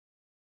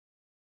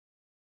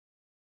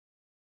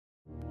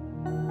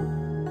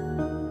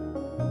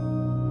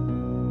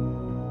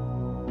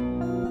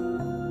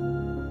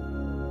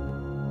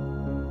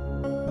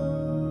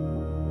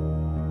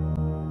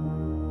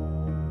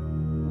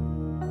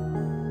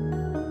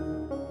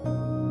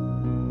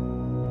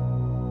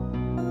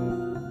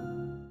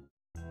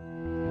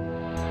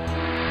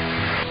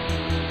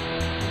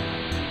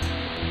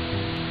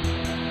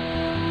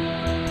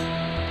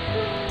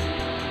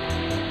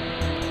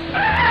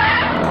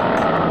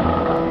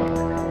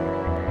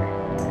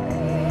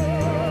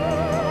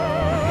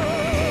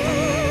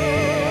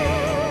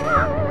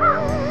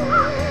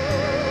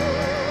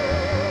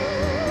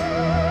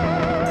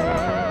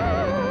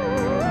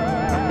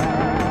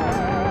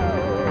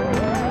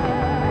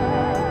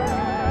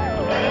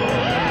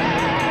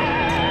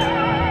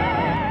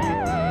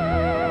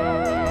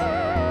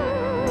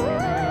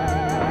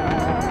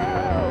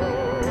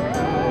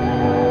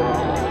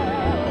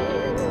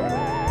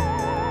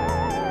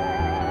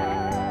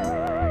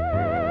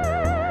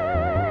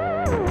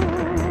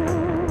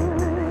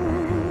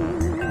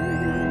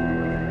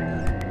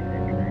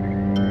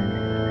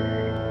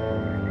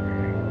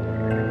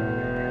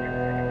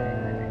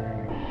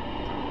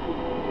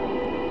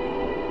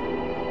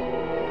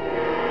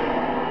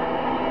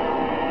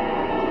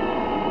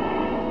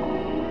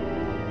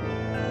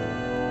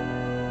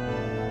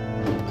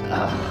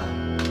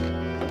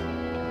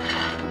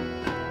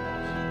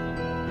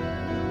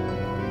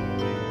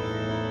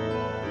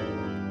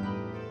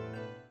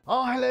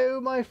Hello,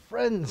 my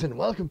friends, and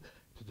welcome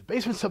to the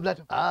basement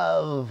sublet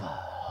of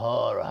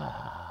horror.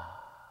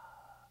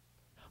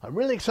 I'm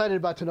really excited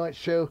about tonight's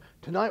show.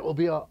 Tonight will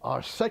be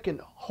our second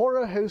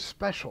Horror House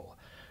special.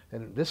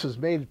 And this was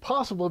made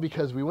possible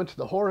because we went to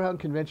the Horror Hound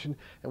convention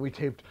and we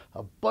taped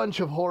a bunch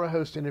of Horror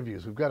House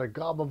interviews. We've got a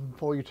gob of them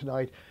for you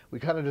tonight. We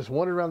kind of just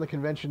wandered around the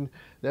convention.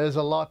 There's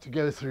a lot to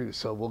go through,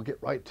 so we'll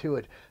get right to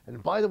it.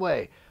 And by the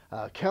way,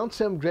 Count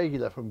Sam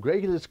Gregula from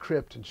Gregula's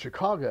Crypt in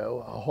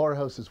Chicago, a horror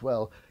house as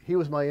well, he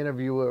was my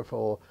interviewer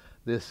for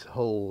this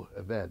whole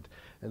event.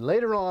 And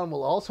later on,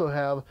 we'll also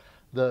have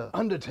The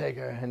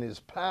Undertaker and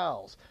his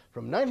pals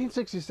from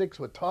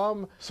 1966 with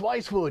Tom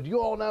Swicewood. You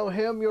all know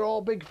him. You're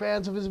all big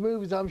fans of his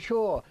movies, I'm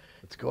sure.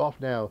 Let's go off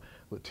now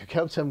to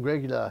Count Sam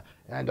Gregula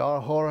and our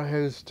Horror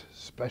Host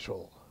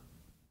special.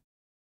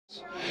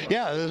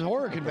 Yeah, those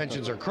horror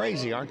conventions are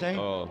crazy, aren't they?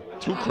 Oh,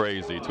 too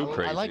crazy, too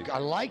crazy. I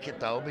like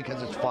it though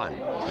because it's fun.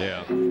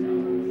 Yeah.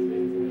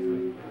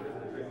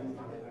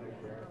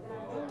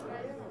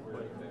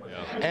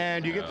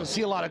 And you get to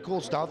see a lot of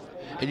cool stuff,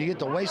 and you get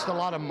to waste a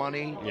lot of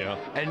money. Yeah.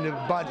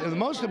 But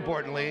most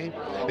importantly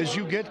is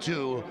you get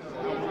to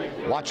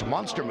watch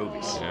monster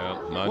movies. Yeah.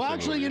 Well,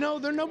 actually, you know,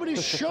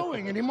 nobody's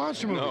showing any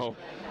monster movies. No.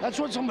 That's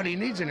what somebody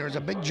needs in here is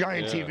a big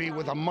giant Yeah. TV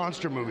with a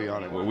monster movie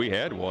on it. Well, we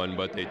had one,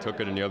 but they took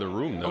it in the other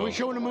room, though. Are we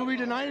showing a movie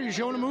tonight? Are you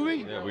showing a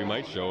movie? Yeah, we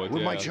might show it.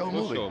 We might show a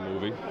movie. Let's show a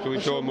movie. Should we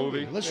show a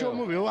movie? Let's show a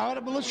movie. Well, how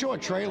about let's show a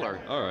trailer.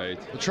 All right.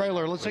 The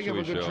trailer. Let's think of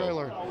a good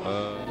trailer.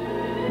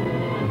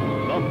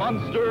 The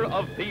monster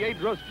of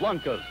Piedras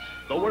Blancas,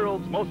 the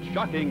world's most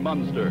shocking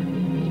monster,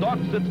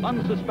 stalks its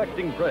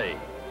unsuspecting prey,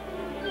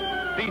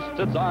 feasts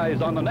its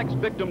eyes on the next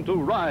victim to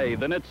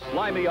writhe in its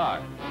slimy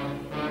arms.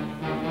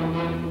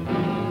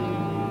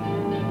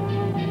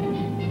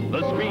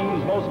 The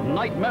screen's most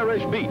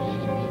nightmarish beast.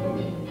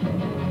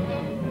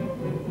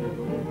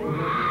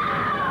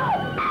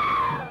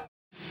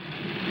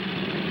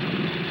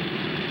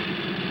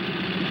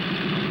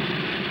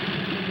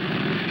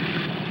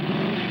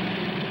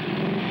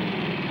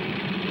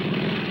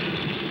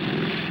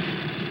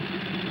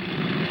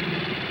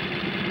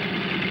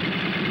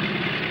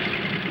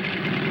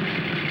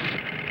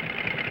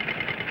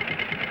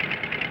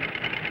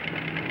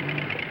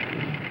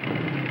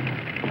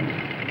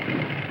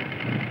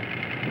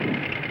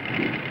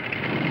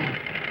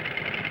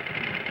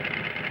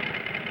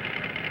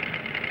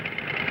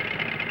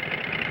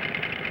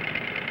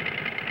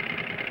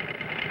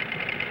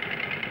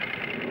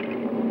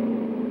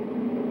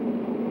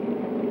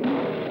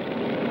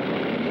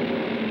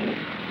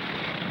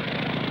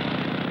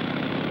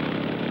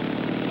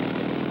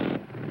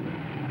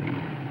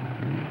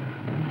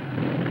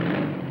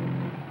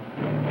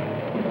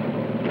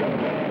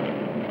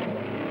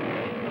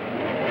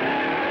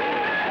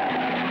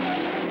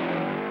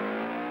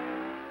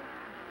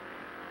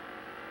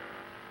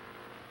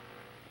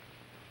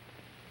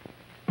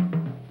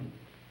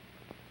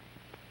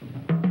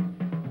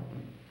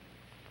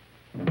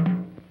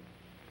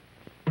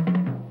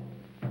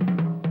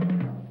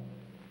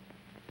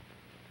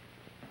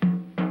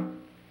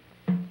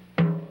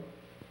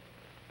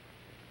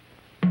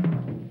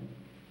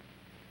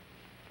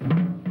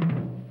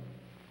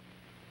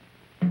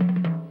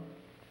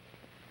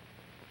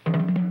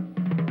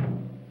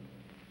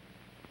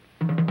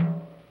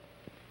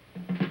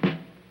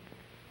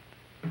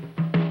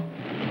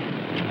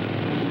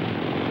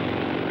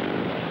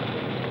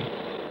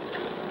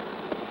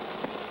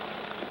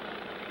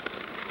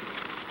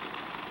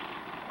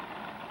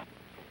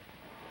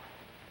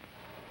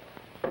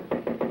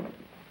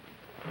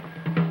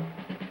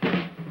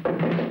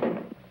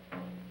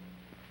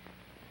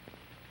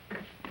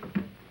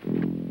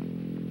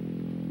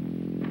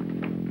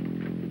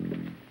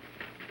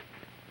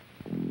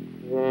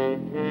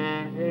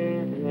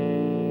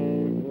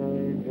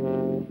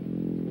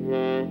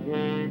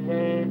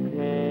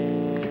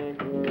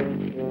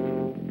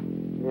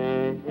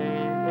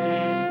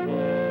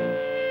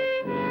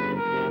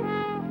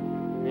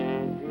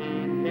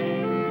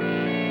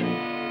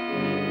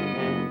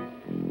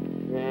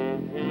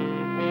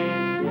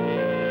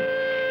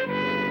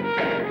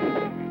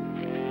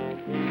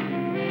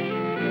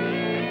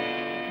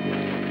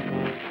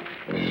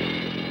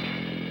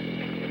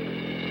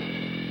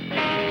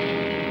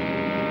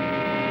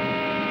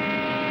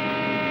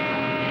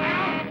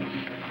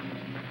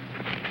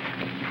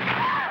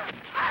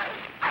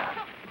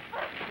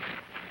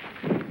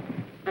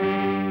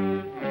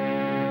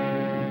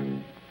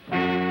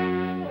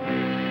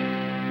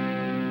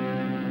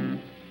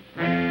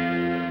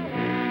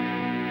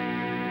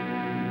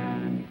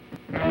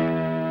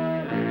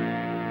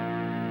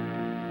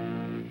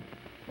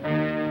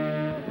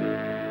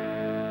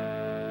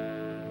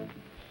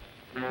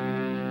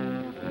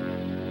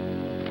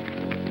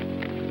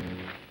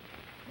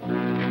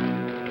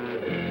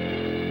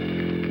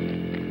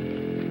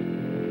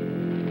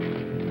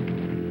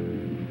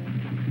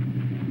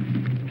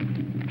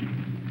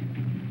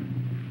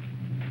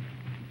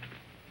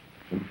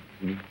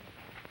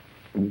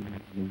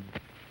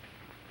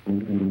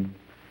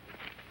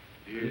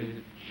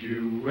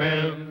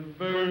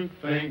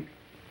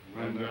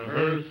 when the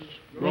hearse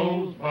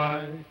rolls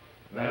by,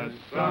 that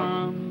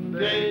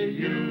someday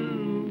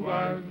you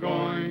are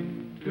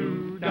going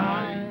to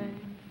die.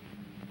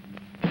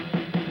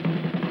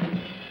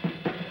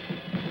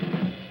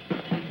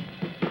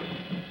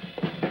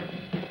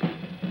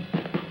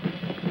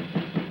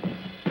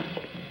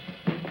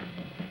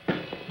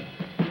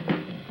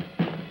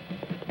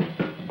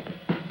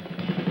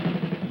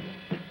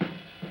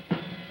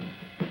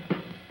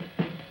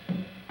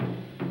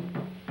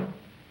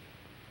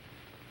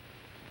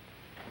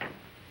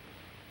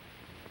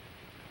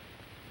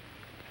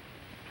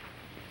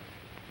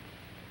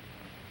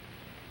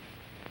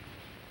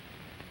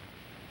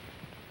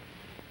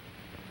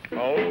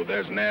 Oh,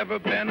 there's never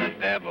been a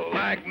devil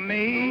like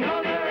me.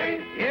 No, there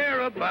ain't.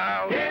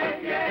 Hereabout. Yeah,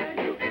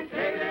 yeah, you can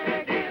say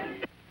that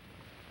again.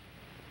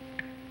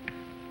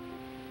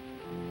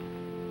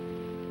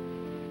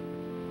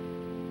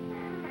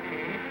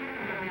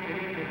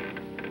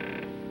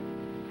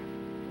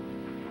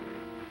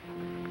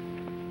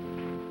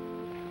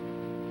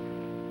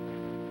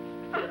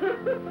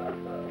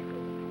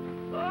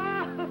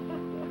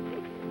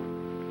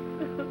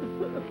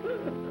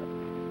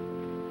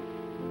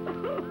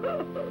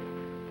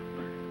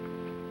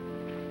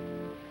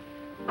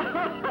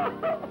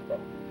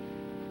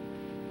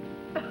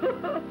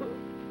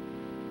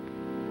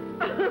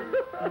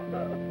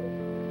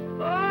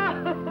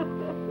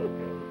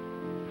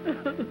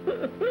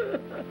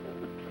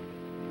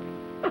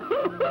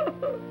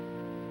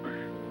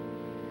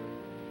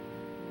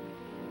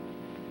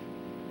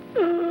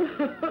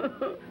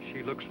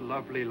 She looks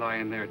lovely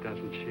lying there,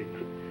 doesn't she?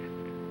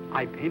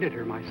 I painted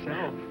her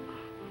myself.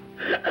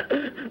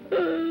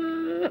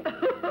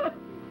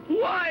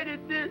 Why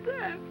did this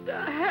have to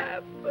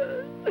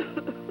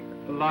happen?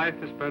 Life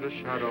is but a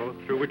shadow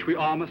through which we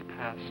all must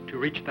pass to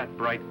reach that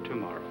bright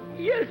tomorrow.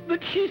 Yes, but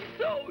she's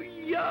so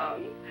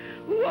young.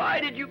 Why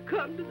did you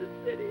come to the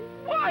city?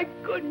 Why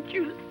couldn't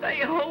you stay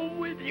home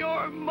with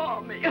your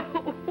mommy?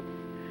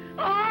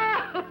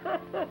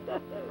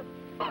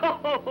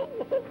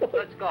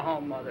 Let's go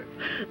home, Mother.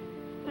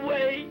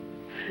 Wait.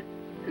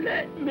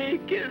 Let me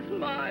kiss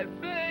my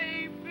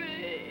baby.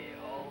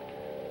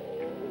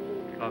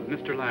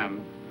 Mr.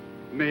 Lamb,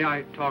 may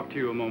I talk to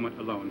you a moment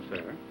alone,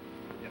 sir?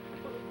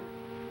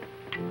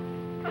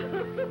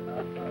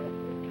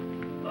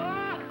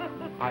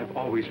 I've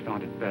always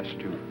found it best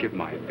to give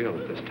my bill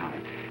at this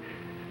time.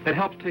 It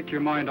helps take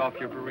your mind off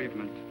your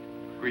bereavement.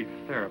 Grief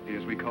therapy,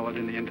 as we call it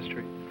in the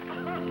industry.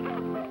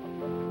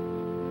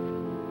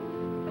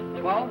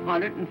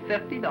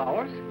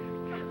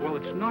 $1,250. Well,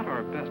 it's not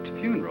our best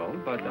funeral,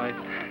 but I...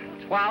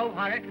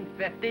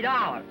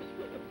 $1,250.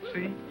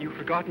 See, you've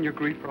forgotten your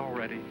grief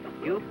already.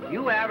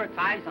 You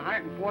advertised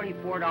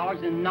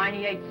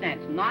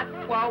 $144.98, not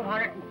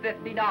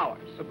 $1,250.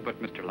 But,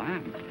 Mr.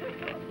 Lamb,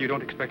 you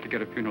don't expect to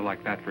get a funeral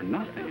like that for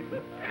nothing.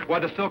 Why,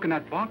 the silk in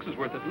that box is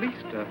worth at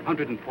least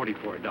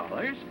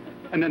 $144.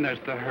 And then there's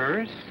the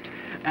hearse,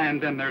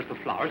 and then there's the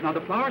flowers. Now,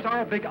 the flowers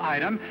are a big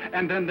item,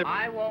 and then the...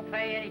 I won't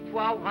pay any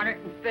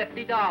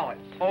 $1,250.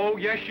 Oh,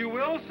 yes, you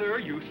will, sir.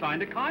 You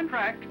signed a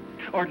contract.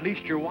 Or at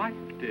least your wife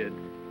did.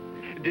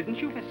 Didn't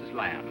you, Mrs.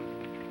 Lamb?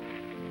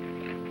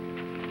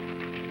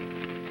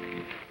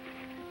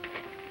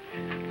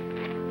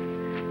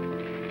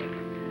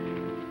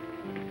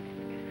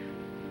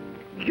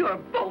 You're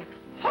both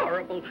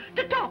horrible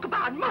to talk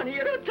about money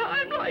at a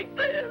time like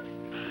this.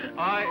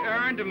 I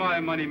earned my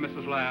money,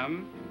 Mrs.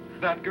 Lamb.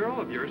 That girl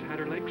of yours had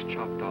her legs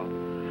chopped off.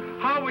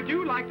 How would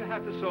you like to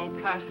have to sew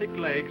plastic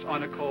legs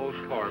on a cold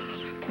corpse?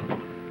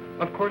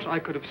 Of course, I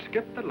could have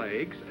skipped the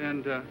legs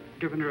and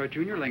given her a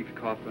junior-length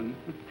coffin.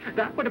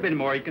 That would have been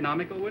more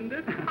economical, wouldn't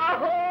it? And her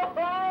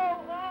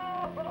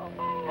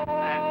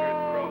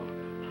throat.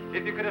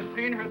 If you could have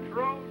seen her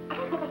throat.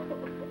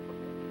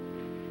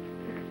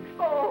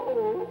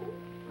 Oh.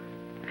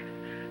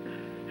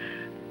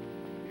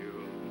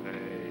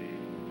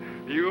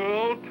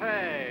 You'll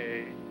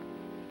pay.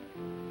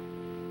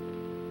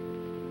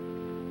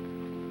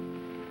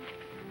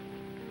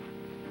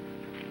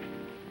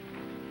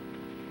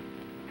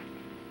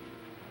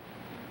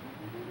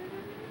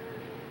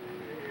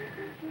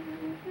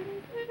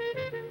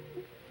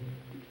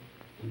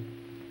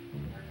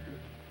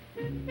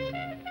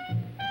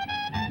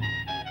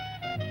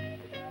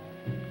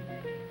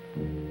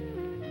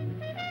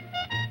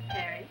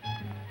 Harry,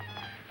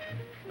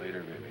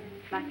 Later, baby.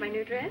 like my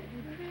new dress?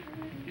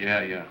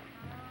 Yeah.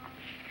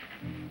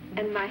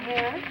 And my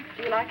hair?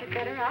 Do you like it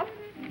better up?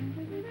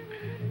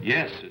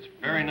 Yes, it's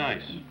very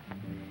nice.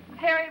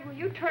 Harry, will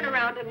you turn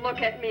around and look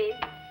at me?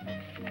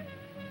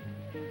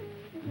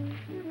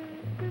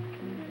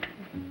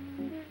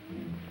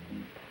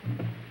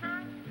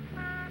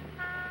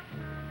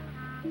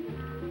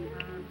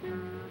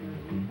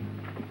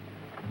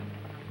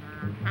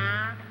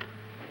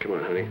 Come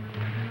on, honey.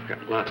 I've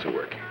got lots of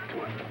work.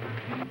 Come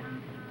on.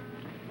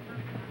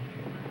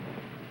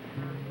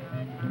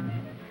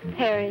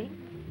 Harry,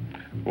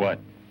 What?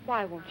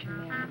 why won't you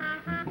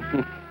marry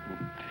me?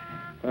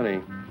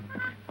 Honey,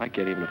 I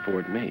can't even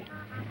afford me.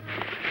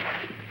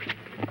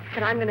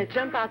 But I'm going to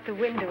jump out the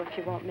window if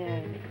you won't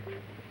marry me.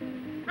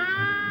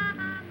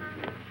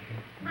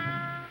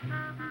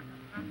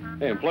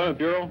 Hey, Employment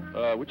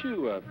Bureau, would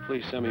you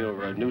please send me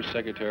over a new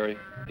secretary?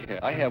 Yeah,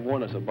 I have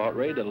one that's about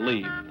ready to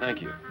leave.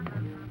 Thank you.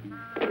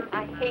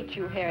 I hate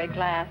you, Harry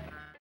Glass.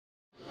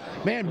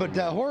 Man, but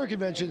horror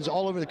conventions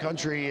all over the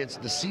country, it's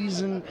the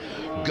season.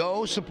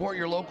 Go support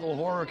your local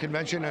horror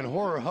convention and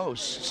horror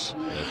hosts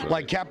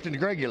like Captain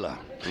Gregula.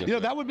 You know,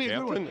 that would be a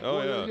good one.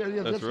 Oh,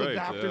 yeah. That's right.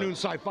 the afternoon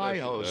sci-fi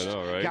host. I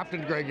know, right?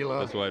 Captain Gregula.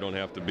 That's why I don't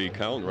have to be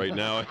count right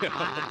now.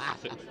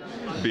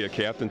 Be a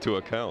captain to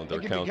a count. Or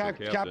count to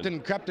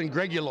captain. Captain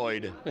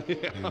Greguloid.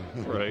 Yeah,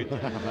 right.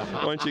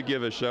 Why don't you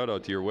give a shout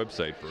out to your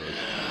website for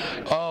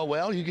us? Oh,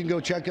 well, you can go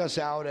check us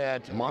out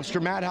at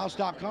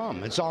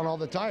monstermadhouse.com. It's on all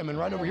the time. And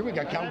right over here we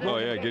got Count Gore. Oh,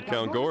 yeah, get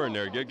Count Gore in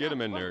there. Get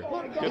him in there.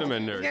 Get him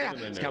in there. Yeah,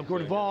 it's Count Gore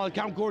Duvall,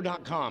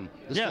 CountGore.com.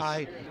 This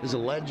guy is a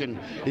legend.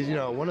 He's, you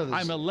know, one of the...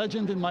 I'm a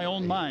legend in my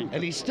own mind.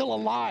 And he's still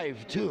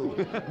alive,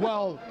 too.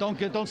 Well...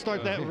 Don't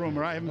start that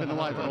rumor. I haven't been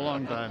alive for a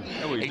long time.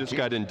 Yeah, well, you just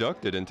got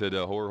inducted into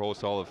the Horror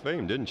Host Hall of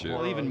Fame, didn't you?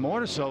 Well, even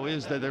more so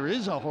is that there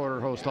is a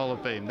Horror Host Hall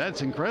of Fame.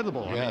 That's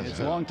incredible. I mean, it's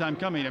a long time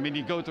coming. I mean,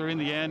 you go through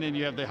Indiana and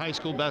you have the High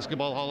School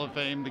Basketball Hall of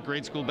Fame, the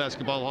Grade School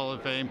Basketball Hall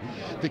of Fame,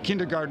 the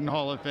Kindergarten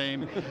Hall of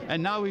Fame,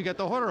 and now we got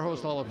the Horror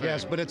Host Hall of Fame.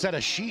 Yes, but it's at a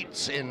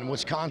Sheetz in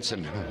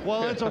Wisconsin.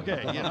 Well, that's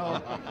okay, you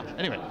know.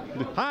 Anyway,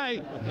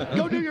 hi.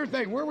 Go do your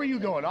thing. Where were you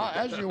going?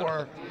 As you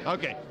were.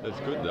 Okay. That's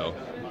good, though.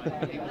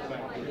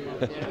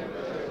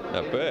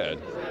 Not bad.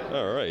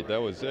 All right,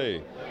 that was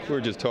we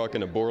were just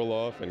talking to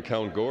Borloff and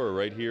Count Gore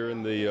right here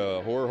in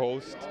the Horror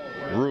Host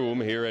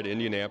room here at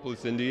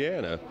Indianapolis,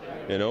 Indiana.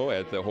 You know,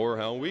 at the Horror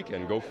Hound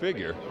Weekend. Go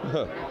figure.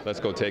 Let's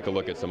go take a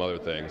look at some other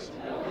things.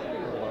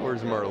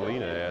 Where's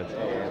Marlena at?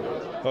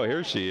 Oh,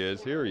 here she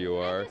is. Here you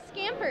are. I just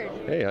scampered.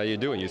 Hey, how you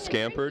doing? You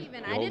scampered? You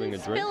I holding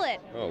didn't a drink? spill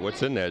it. Oh,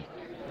 what's in that?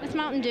 It's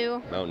Mountain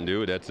Dew. Mountain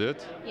Dew, that's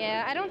it?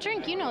 Yeah, I don't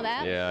drink. You know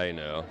that. Yeah, I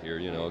know.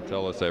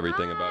 Tell us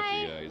everything about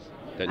you guys.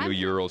 That new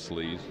Euro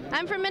sleaze.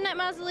 I'm from Midnight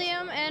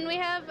Mausoleum, and we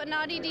have a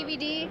naughty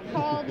DVD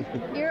called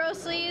Euro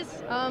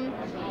Sleaze.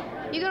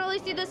 You can only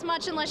see this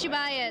much unless you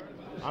buy it.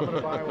 I'm going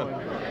to buy one.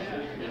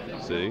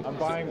 See? I'm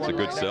buying it's one. a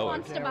good Right seller.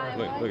 Wants to buy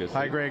one. Look at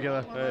Hi,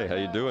 Gregula. Hey, how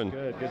you doing?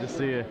 Good to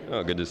see you.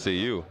 Oh, good to see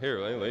you. Here,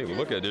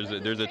 look at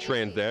there's a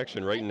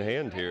transaction right in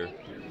hand here.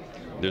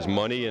 There's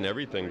money and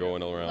everything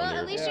going around Well,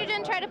 here. at least you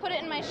didn't try to put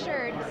it in my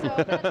shirt, so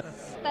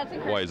that's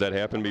incredible. Why, has that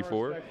happened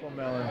before?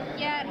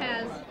 Yeah, it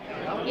has.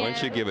 Why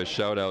don't you give a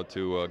shout out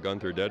to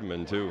Gunther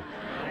Dedmund, too?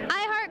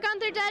 I heart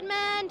Gunther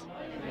Dedmund!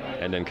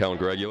 And then Count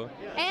Gregula?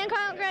 And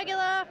Count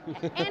Gregula!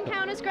 And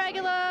Countess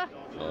Gregula!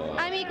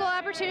 I'm equal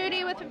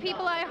opportunity with the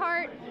people I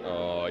heart.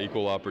 Oh,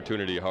 equal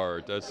opportunity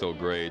heart. That's so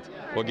great.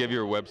 We'll give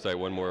your website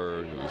one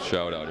more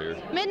shout out here.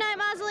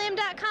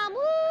 MidnightMausoleum.com.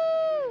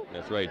 Woo!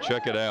 That's right.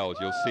 Check it out.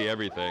 You'll see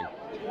everything.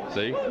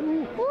 See?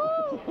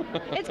 Woo!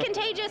 It's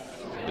contagious.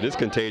 It is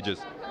contagious.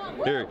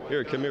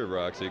 Here, come here,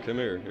 Roxy. Come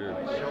here.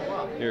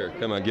 Here,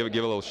 come on. Give a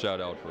little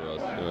shout out for us.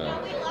 Come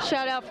on.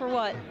 Shout out for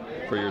what?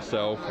 For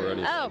yourself or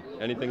anything. Oh.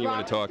 Anything you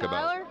want to talk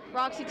about.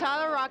 Roxy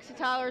Tyler. Roxy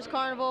Tyler's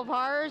Carnival of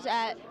Horrors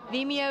at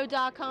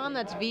Vimeo.com.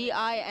 That's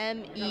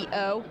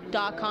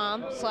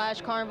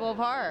Vimeo.com/Carnival of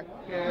Horror.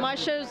 My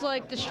show's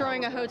like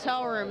destroying a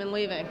hotel room and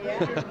leaving.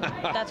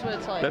 That's what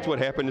it's like. That's what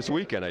happened this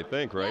weekend, I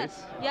think, right?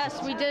 Yes,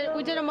 we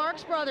did a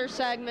Marx Brothers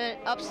segment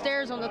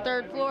upstairs on the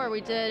 3rd floor.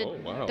 We did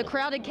the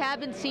crowded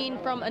cabin scene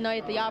from A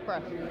Night at the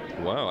Opera.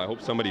 Wow, I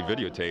hope somebody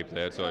videotaped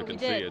that so I can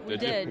see it. We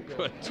did.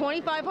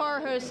 25 horror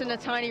hosts in a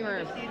tiny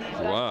room.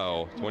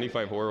 Wow,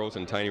 25 horror hosts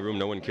in a tiny room,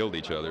 no one killed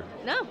each other.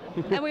 No,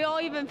 and we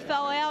all even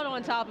fell out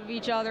on top of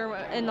each other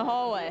in the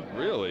hallway.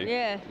 Really?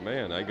 Yeah.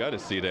 Man, I got to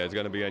see that. It's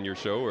going to be on your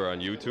show or on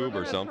YouTube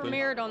or something?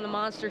 Premiered on the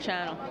Monster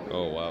Channel.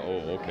 Oh, wow.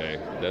 Oh, okay.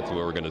 That's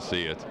where we're going to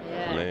see it.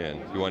 Yeah.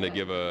 Man, you want to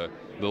give a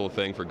little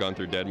thing for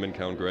Gunther Dedmund,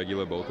 Count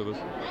Gregula, both of us?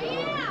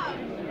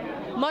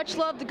 Much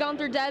love to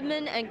Gunther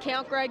Dedmund and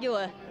Count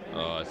Gregula.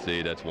 Oh,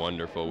 see, that's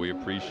wonderful. We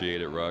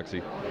appreciate it,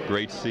 Roxy.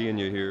 Great seeing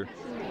you here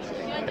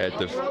at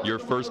your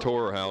first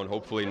Horror Hound,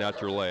 hopefully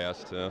not your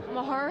last. I'm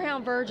a Horror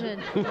Hound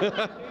virgin.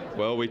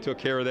 Well, we took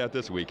care of that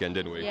this weekend,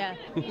 didn't we? Yeah.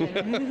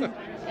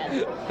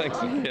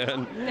 Thanks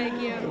again.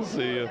 Thank you.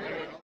 See you.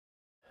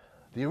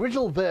 The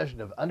original version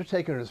of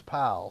Undertaker and His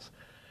Pals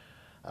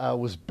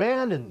was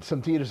banned in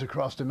some theaters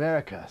across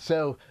America,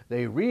 so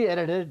they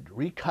re-edited,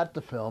 recut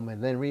the film,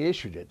 and then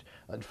reissued it.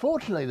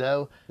 Unfortunately,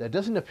 though, there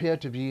doesn't appear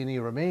to be any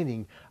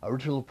remaining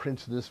original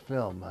prints of this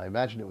film. I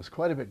imagine it was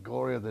quite a bit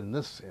gorier than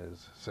this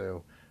is.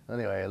 So,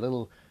 anyway, a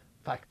little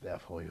fact there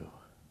for you.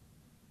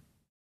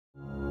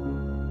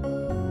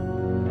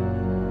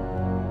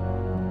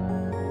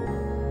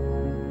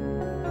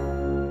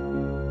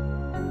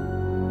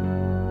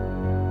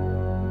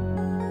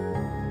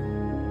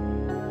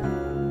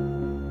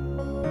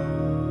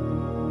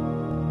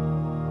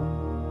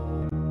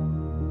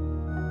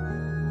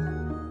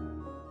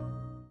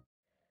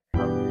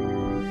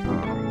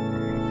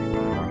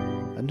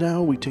 And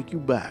now we take you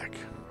back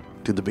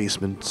to the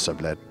basement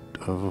sublet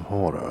of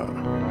horror.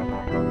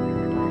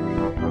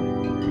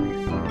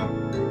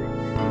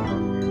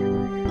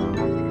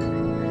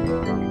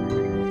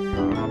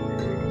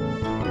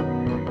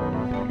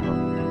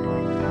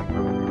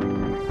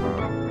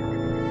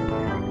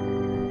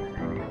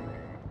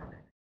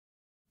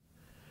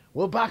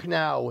 back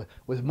now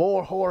with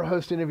more horror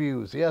host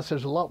interviews. Yes,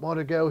 there's a lot more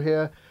to go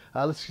here.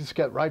 Let's just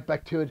get right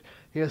back to it.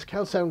 Here's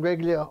Countdown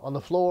Greglia on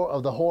the floor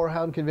of the Horror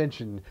Hound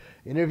Convention,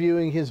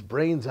 interviewing his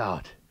brains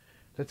out.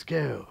 Let's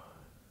go.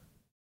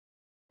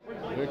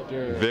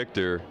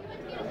 Victor.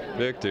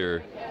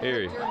 Here.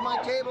 Here's my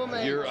table,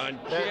 mate. You're on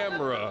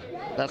camera.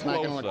 That's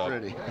not going to look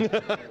pretty.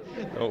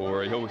 Don't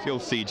worry, he'll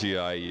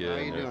CGI you. How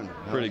you doing?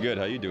 Pretty good.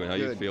 How you doing? How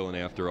you Good. feeling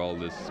after all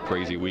this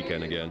crazy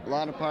weekend again? A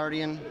lot of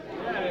partying.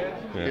 Yeah.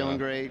 Feeling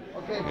great.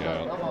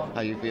 Yeah.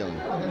 How you feeling?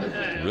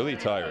 Really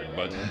tired,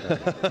 but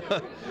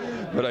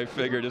but I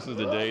figured this is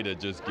the day to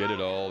just get it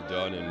all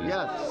done and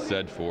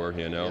said for,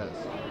 you know. Yes.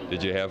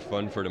 Did you have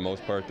fun for the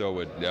most part, though,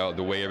 with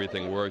the way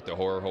everything worked, the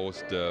horror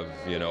host of,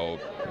 you know,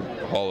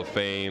 Hall of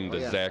Fame,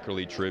 the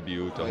Zachary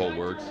tribute, the whole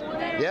works?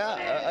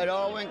 Yeah, it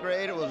all went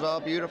great. It was all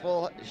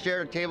beautiful.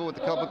 Shared a table with a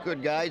couple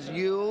good guys.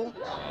 You.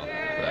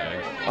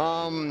 Thanks.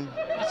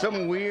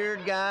 Some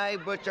weird guy,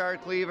 Butch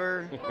Art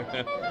Cleaver.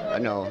 I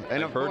know.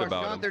 And I've of heard course,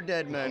 about Gunther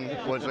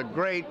Dedmund was a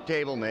great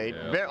table mate.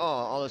 Yeah.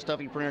 All the stuff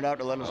he printed out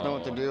to let us know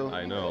what to do.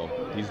 I know.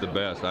 He's the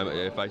best.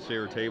 If I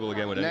share a table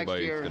again with Next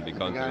anybody, year, it's going to be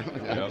Gunther.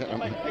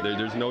 Yep.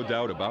 There's no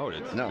doubt about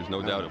it. No. There's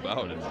no doubt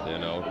about it, you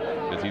know,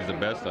 because he's the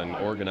best on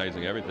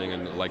organizing everything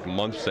and like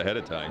months ahead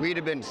of time. We'd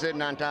have been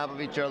sitting on top of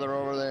each other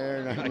over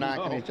there,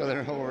 knocking each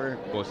other over.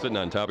 Well, sitting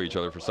on top of each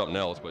other for something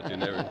else, but you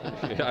never,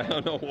 I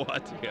don't know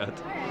what yet.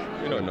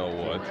 You don't know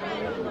what,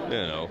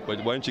 you know.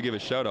 But why don't you give a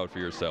shout out for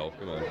yourself?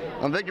 Come on.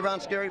 I'm Victor Von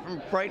Scary from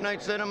Fright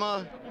Night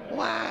Cinema.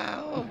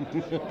 Wow.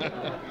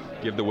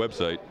 Give the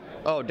website.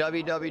 Oh,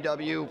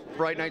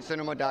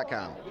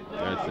 www.frightnightcinema.com.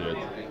 That's it.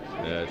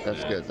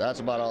 That's good. That's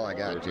about all I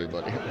got, too,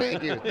 buddy.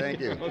 Thank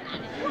you.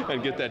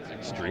 And get that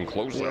extreme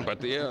close-up at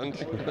the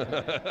end.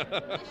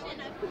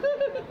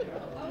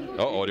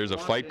 Uh-oh, there's a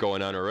fight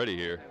going on already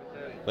here.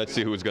 Let's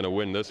see who's going to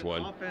win this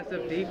one.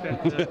 Offensive,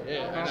 defensive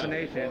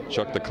combination.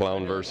 Chuck the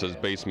Clown versus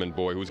Basement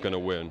Boy. Who's going to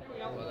win?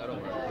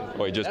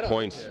 Oh, he just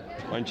points.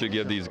 Why don't you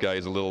give these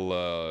guys a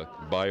little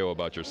bio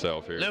about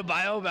yourself here? Little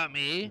bio about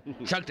me,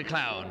 Chuck the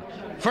Clown.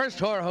 First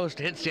horror host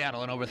to hit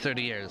Seattle in over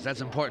 30 years.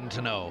 That's important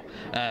to know.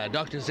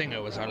 Dr.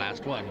 Zinger was our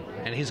last one,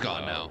 and he's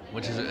gone now,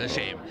 which is a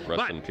shame.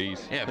 Rest in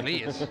peace. Yeah,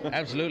 please.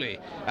 Absolutely.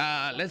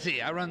 Let's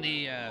see. I run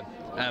the...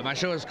 my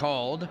show is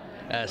called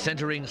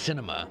Centering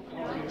Cinema.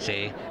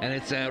 See, and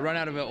it's run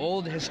out of an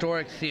old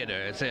historic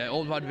theater. It's an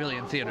old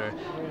vaudevillian theater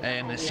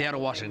in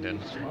Seattle,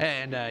 Washington.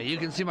 And you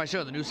can see my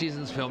show. The new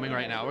season's filming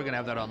right now. We're going to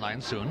have that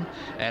online soon.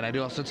 And I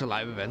do all sorts of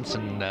live events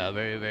and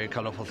very, very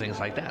colorful things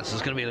like that. So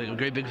it's going to be a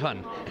great big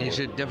fun. And you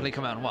should definitely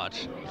come out and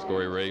watch. Miss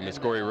Corey Ray,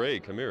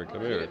 come here.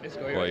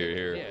 While you're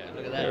here. Yeah,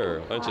 look at that. Here,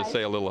 why don't you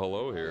say a little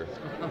hello here?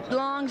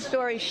 Long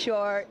story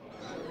short,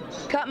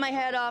 cut my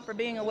head off for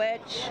being a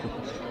witch.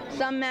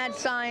 Some mad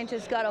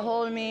scientist got a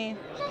hold of me,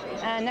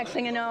 and next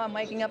thing you know, I'm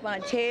waking up on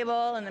a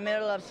table in the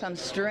middle of some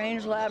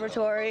strange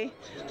laboratory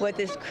with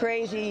this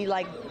crazy,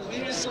 like,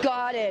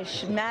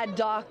 Scottish mad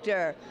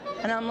doctor.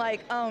 And I'm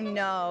like, oh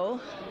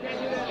no,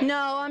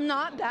 I'm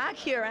not back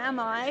here, am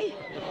I?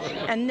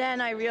 And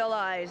then I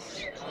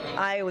realized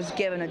I was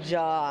given a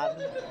job.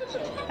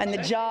 And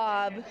the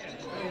job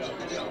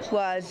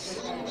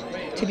was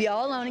to be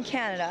all alone in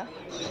Canada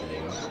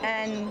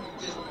and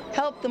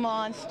help the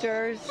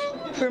monsters,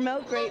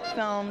 promote great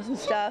films and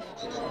stuff,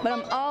 but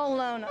I'm all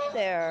alone up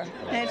there,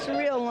 and it's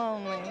real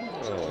lonely.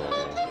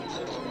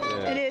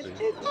 Yeah. It is.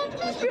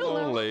 It's real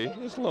lonely.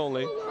 It's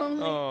lonely.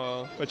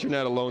 Oh, but you're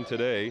not alone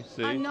today.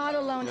 See? I'm not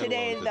alone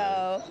today,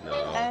 though. No.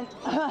 And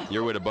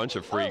You're with a bunch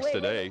of freaks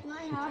today. Can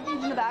I have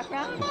these in the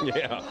background?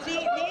 Yeah.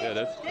 See,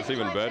 that's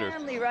even my better.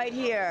 Family right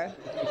here,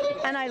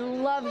 and I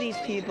love these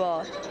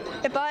people.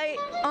 If I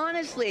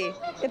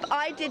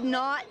did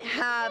not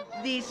have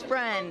these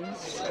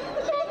friends,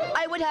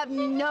 I would have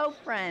no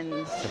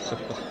friends.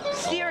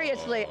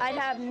 Seriously, I'd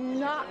have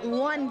not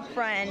one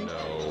friend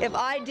if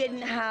I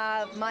didn't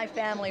have my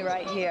family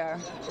right here.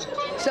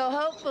 So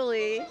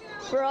hopefully,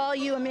 for all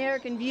you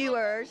American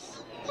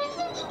viewers,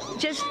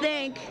 just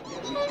think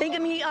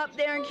of me up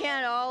there in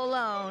Canada all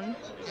alone.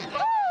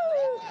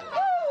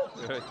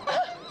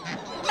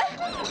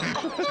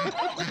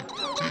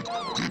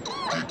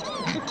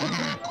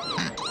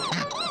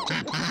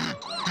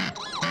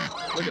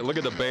 Look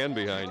at the band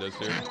behind us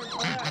here.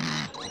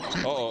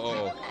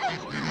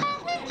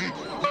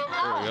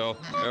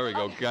 There we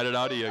go. Got it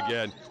out of you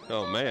again.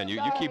 Oh man, you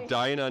keep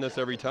dying on us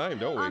every time,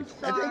 don't we?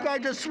 I think I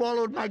just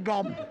swallowed my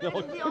gum.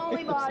 It's the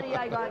only body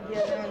I got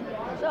given.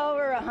 It's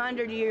over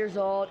 100 years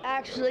old.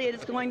 Actually,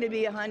 it's going to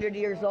be 100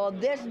 years old,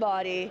 this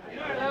body,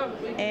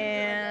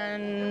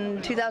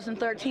 in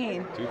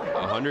 2013.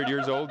 100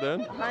 years old then?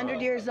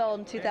 100 years old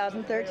in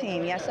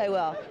 2013. Yes, I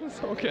will.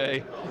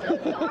 Okay.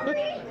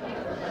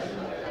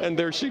 And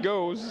there she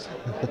goes.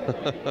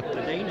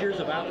 The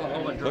dangers of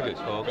alcohol and drugs,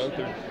 folks.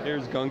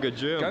 Here's Gunga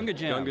Jim. Gunga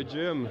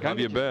Jim. How have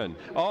you been?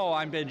 Oh,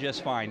 I've been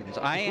just fine.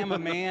 I am a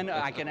man,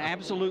 I can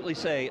absolutely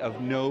say,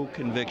 of no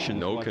convictions.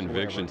 No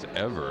convictions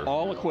ever.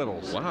 All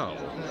acquittals. Wow.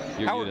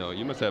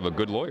 You must have a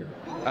good lawyer.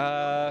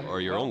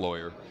 Or your own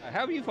lawyer.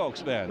 How have you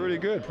folks been? Pretty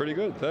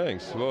good,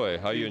 thanks. Boy,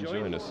 how you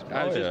enjoying this?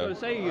 I was just going to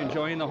say, you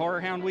enjoying the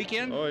Horror Hound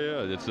weekend? Oh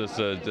yeah, it's just,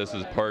 this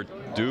is part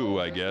due,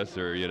 I guess,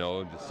 or you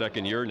know, the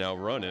second year now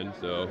running,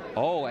 so.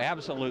 Oh,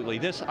 absolutely.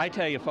 This, I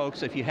tell you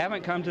folks, if you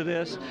haven't come to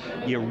this,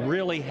 you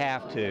really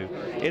have to.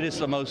 It is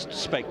the most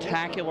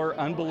spectacular,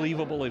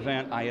 unbelievable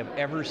event I have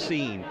ever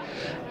seen.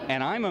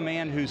 And I'm a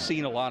man who's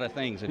seen a lot of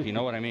things, if you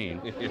know what I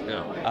mean.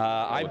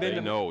 Yeah.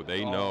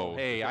 They know.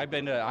 Hey, I've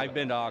been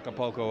to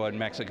Acapulco and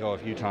Mexico a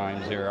few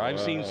times here. I've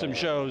seen some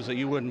shows that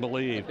you wouldn't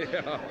believe.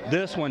 Yeah.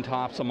 This one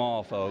tops them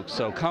all, folks.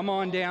 So come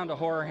on down to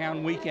Horror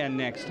Hound Weekend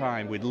next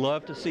time. We'd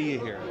love to see you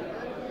here.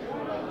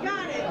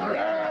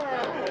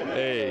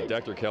 Hey,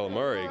 Dr.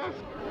 Calamari.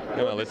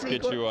 Come on, let's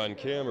get you on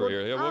camera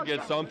here. Yeah, we'll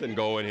get something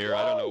going here.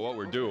 I don't know what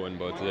we're doing,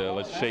 but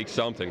let's shake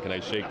something. Can I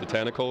shake the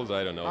tentacles?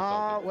 I don't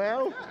know.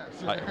 Well,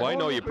 I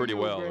know you pretty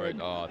well, right?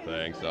 Oh,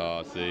 thanks.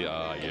 Oh, see,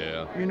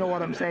 yeah. You know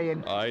what I'm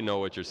saying. I know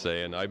what you're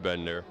saying. I've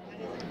been there.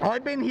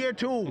 I've been here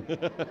too.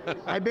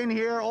 I've been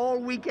here all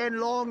weekend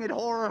long at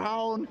Horror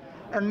Hound,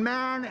 and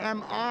man,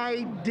 am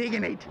I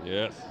digging it.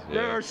 Yes.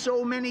 There are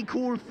so many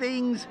cool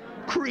things,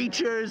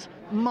 creatures,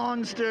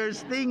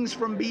 monsters, things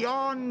from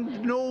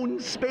beyond known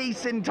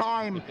space and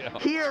time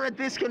here at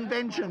this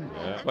convention.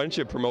 Yeah. Why don't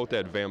you promote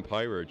that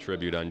Vampire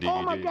tribute on DVD?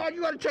 Oh my God,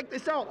 you got to check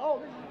this out.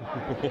 Oh,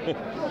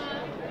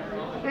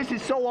 this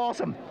is so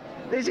awesome.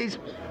 This is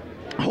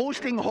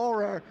Hosting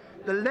Horror,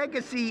 The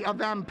Legacy of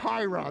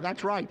Vampira.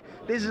 That's right.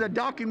 This is a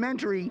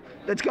documentary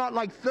that's got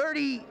like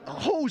 30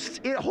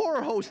 hosts,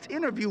 horror hosts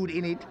interviewed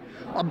in it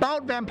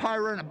about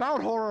Vampira and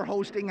about horror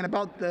hosting and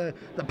about the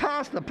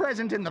past, the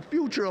present, and the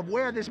future of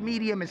where this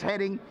medium is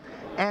heading.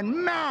 And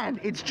man,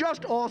 it's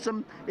just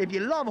awesome. If you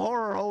love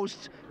horror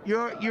hosts,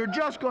 you're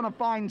just going to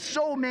find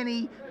so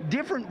many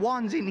different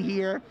ones in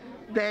here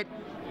that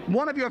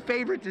one of your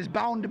favorites is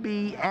bound to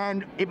be,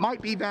 and it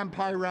might be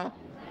Vampira.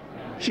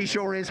 She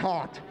sure is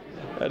hot.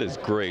 That is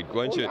great.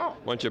 Why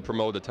don't you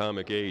promote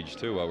Atomic Age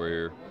too while we're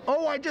here?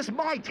 Oh, I just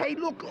might. Hey,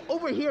 look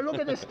over here. Look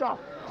at this stuff.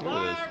 Look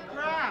at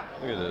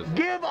this.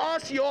 Give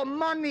us your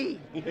money.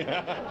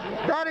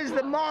 That is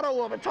the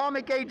motto of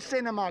Atomic Age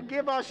Cinema.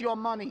 Give us your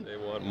money. They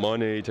want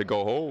money to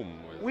go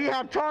home with. We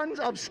have tons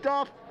of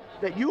stuff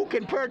that you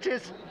can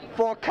purchase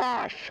for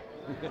cash.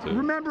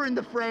 Remembering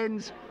the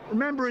friends,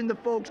 remembering the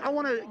folks. I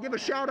want to give a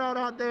shout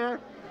out there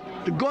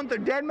to Gunther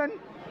Dedmund.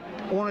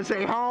 I want to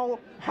say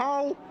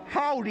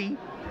howdy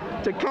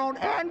to Count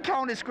and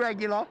Countess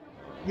Gregula.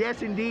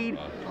 Yes, indeed.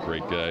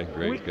 Great guy,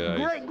 great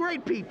guy.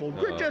 Great people.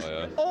 Just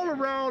all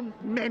around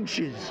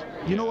mensches.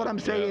 You know what I'm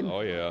saying? Yeah.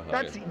 Oh yeah.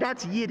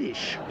 That's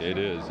Yiddish. It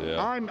is,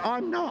 yeah.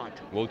 I'm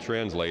not. We'll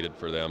translate it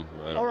for them.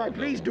 All right,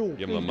 please do.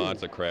 Give them a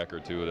matzah cracker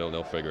too.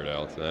 They'll figure it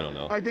out. I don't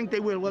know. I think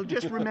they will. Well,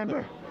 just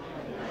remember,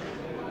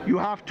 you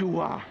have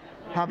to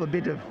have a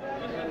bit of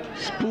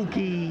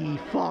spooky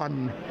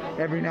fun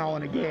every now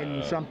and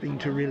again. Something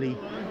to really,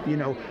 you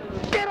know,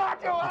 get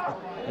off your ass.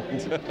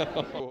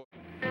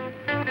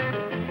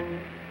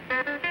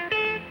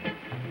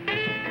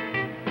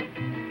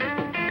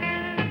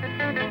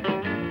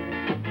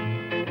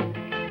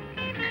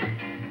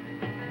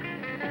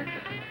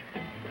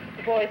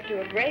 The boys do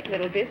a great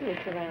little business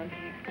around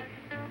here.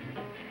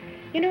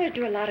 You know who'd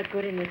do a lot of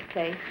good in this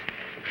place?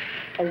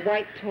 A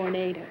white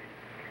tornado.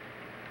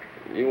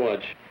 You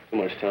watch too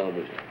much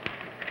television.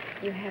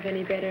 You have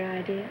any better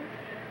ideas?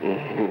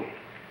 Mm-hmm.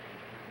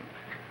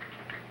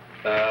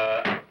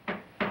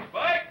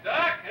 Spike,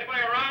 Doc,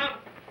 anybody around?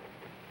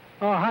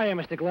 Oh, hiya,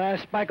 Mr.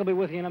 Glass. Spike will be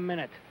with you in a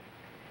minute.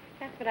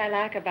 That's what I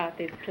like about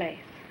this place.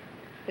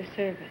 The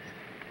service.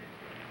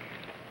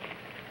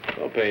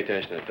 Don't pay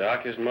attention to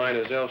Doc. His mind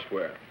is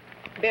elsewhere.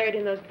 Buried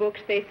in those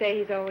books they say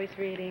he's always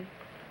reading.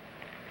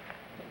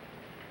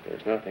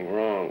 There's nothing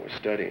wrong with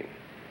studying.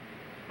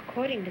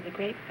 According to the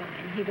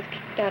grapevine, he was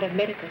kicked out of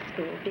medical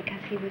school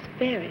because he was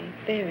very,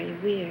 very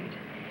weird.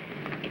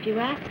 If you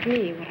ask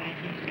me what I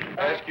think...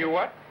 Ask you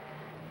what?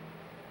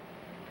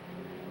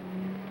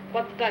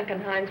 What's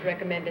Duncan Hines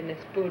recommend in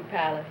this food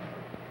palace?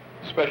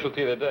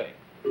 Specialty of the day.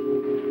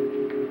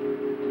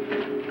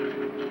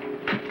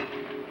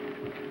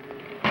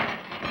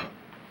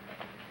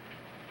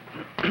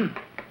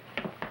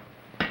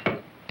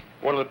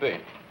 What'll it be?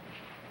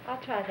 I'll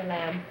try the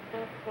lamb.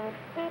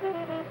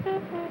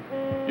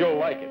 You'll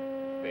like it,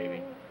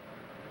 baby.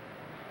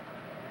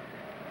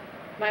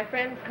 My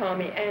friends call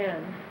me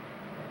Anne.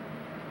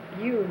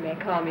 You may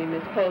call me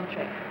Miss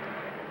Poultry.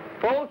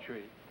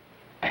 Poultry?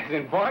 As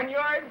in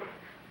barnyard?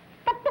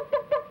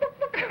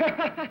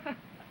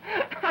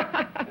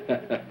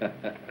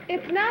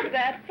 It's not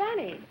that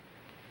funny.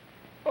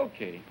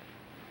 Okay.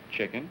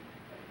 Chicken.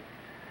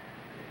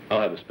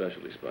 I'll have a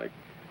specialty, Spike.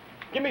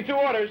 Give me 2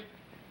 orders.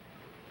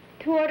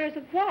 2 orders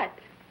of what?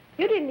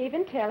 You didn't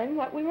even tell him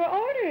what we were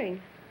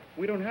ordering.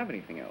 We don't have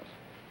anything else.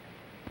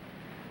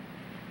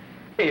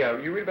 Hey,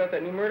 you read about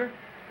that new murder?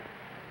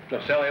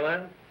 No, Sally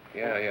Lamb?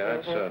 Yeah,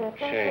 that's a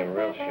shame,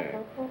 real shame.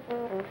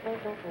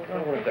 I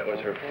wonder if that was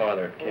her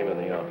father came in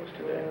the office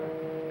today.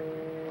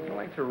 I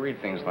like to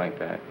read things like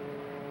that.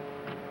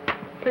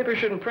 Paper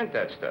shouldn't print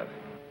that stuff.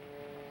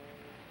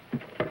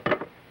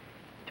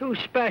 2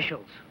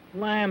 specials.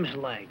 Lamb's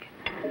leg.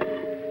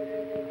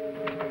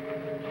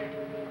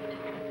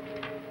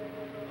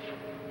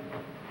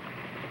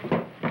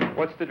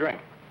 What's the drink?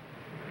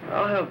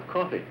 I'll have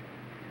coffee.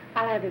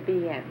 I'll have a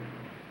BM.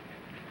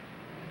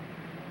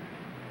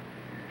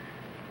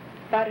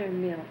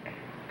 Buttermilk.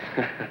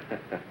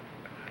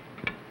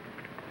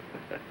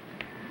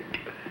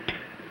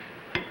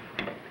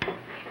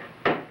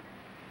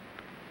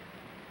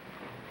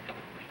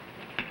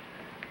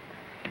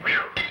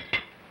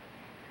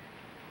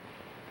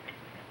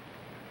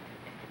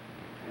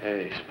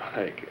 Hey,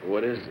 Spike,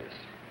 what is this?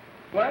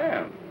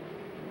 Lamb.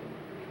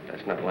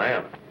 That's not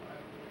lamb.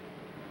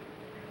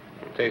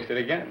 Taste it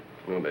again.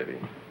 No, baby.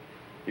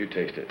 You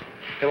taste it.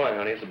 Come on,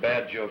 honey. It's a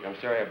bad joke. I'm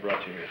sorry I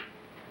brought you here.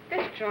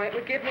 This joint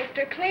would give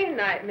Mr. Clean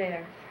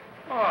nightmares.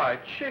 Oh,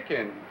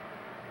 chicken.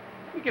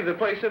 You give the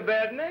place a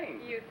bad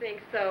name. You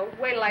think so?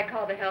 Wait till I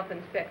call the health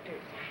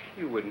inspectors.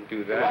 You wouldn't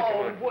do that.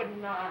 Oh,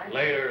 wouldn't I?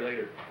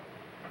 Later.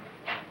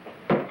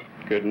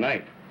 Good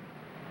night,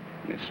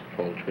 Miss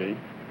Poultry.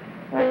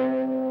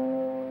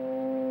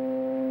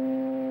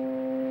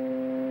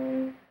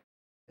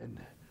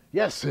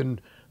 Yes, and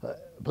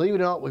believe it or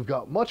not, we've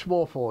got much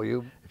more for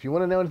you. If you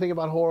want to know anything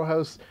about Horror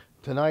House,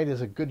 tonight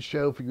is a good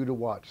show for you to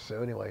watch.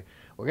 So anyway,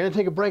 we're going to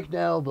take a break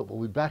now, but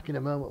we'll be back in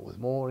a moment with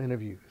more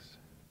interviews.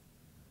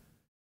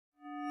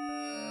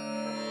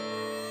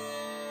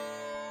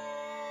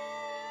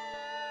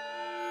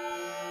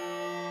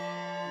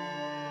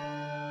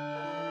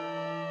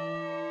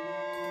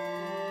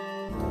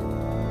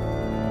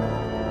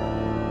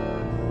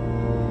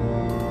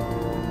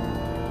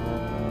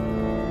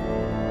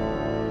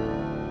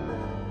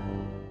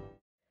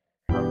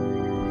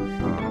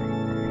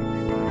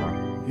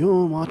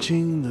 You're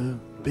watching the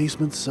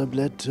basement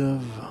sublet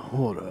of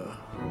horror.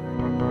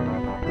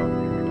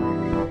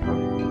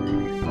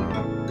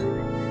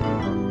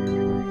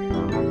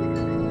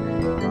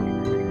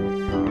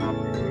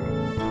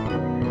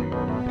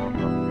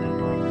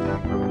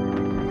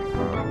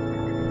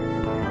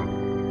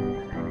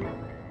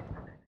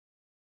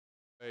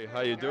 Hey,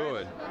 how you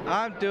doing?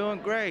 I'm doing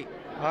great.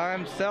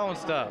 I'm selling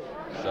stuff.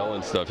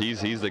 Selling stuff.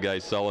 He's the guy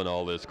selling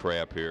all this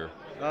crap here.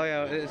 Oh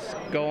yeah, it's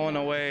going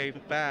away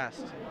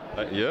fast.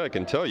 Yeah, I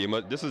can tell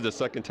you. This is the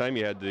second time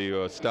you had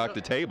to stock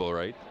the table,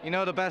 right? You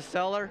know the best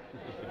seller?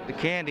 The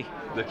candy.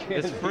 The candy.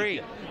 It's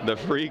free. The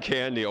free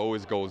candy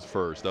always goes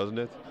first, doesn't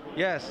it?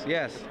 Yes.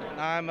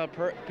 I'm a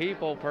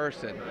people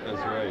person. That's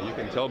right. You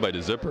can tell by the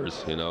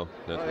zippers, you know.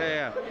 That's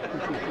yeah.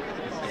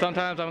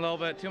 Sometimes I'm a little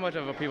bit too much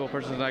of a people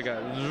person, and I go.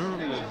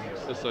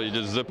 So you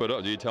just zip it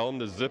up. Do you tell them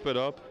to zip it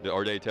up,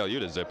 or they tell you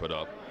to zip it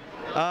up?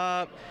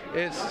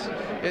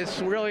 It's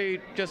really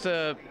just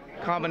a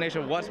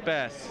combination of what's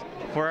best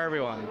for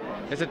everyone.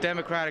 It's a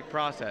democratic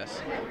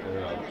process.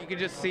 Yeah. You can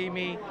just see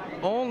me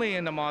only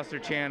in the Monster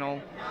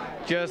Channel,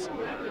 just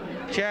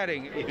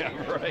chatting. Yeah,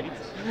 right.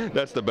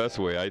 That's the best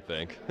way, I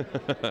think.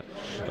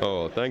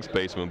 Oh, thanks,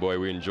 Basement Boy.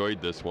 We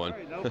enjoyed this one.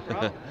 Right, no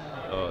problem.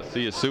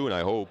 See you soon,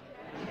 I hope.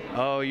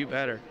 Oh, you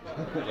better.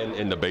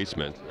 In the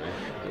basement.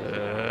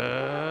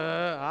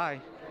 Hi.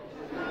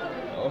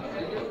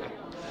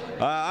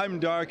 I'm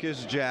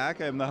Darkest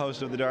Jack. I'm the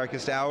host of the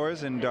Darkest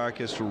Hours and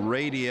Darkest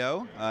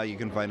Radio. You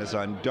can find us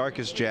on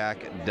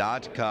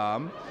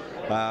darkestjack.com.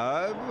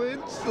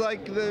 It's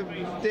like the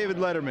David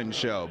Letterman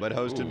show, but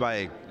hosted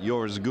by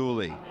yours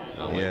Ghoulie.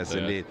 Yes,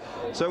 indeed.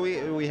 So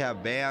we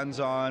have bands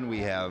on, we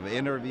have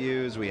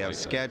interviews, we have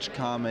sketch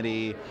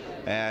comedy,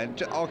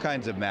 and all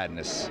kinds of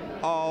madness.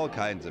 All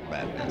kinds of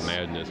madness.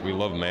 Madness. We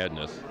love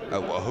madness. Oh,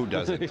 well, who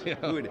doesn't? Yeah.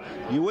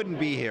 You wouldn't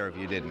be here if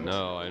you didn't.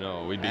 No, I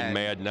know. We'd be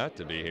mad not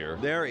to be here.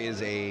 There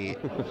is a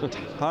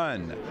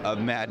ton of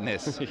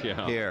madness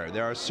here.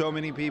 There are so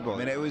many people.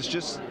 And it was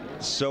just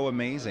so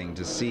amazing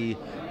to see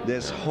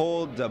this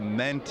whole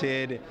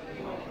demented,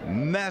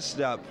 messed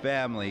up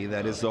family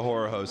that is the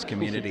Horror Host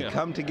community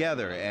come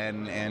together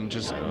and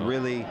just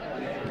really,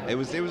 it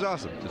was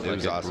awesome. It's it like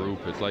was a awesome. group.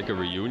 It's like a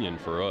reunion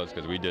for us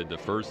because we did the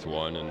first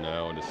one and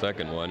now the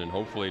second one, and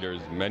hopefully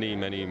there's many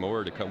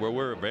more to come. Well,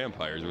 we're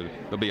vampires.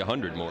 There'll be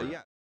 100 more.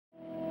 Yeah.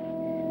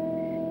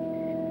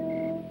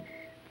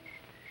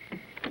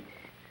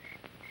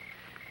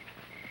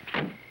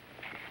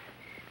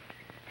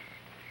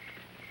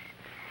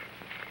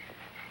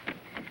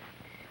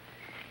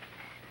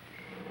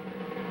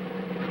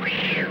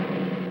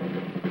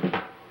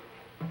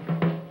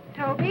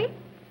 Toby?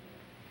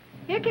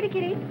 Here, kitty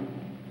kitty.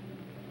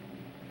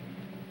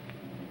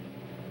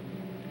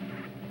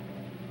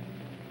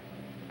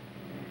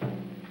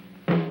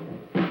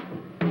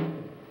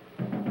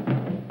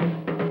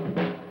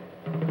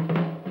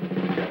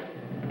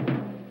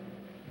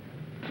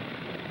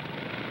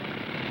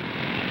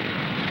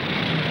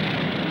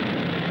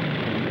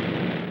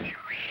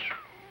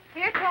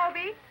 Here,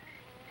 Toby.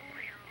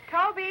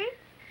 Toby.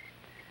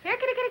 Here,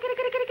 kitty kitty kitty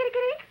kitty kitty kitty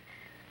kitty.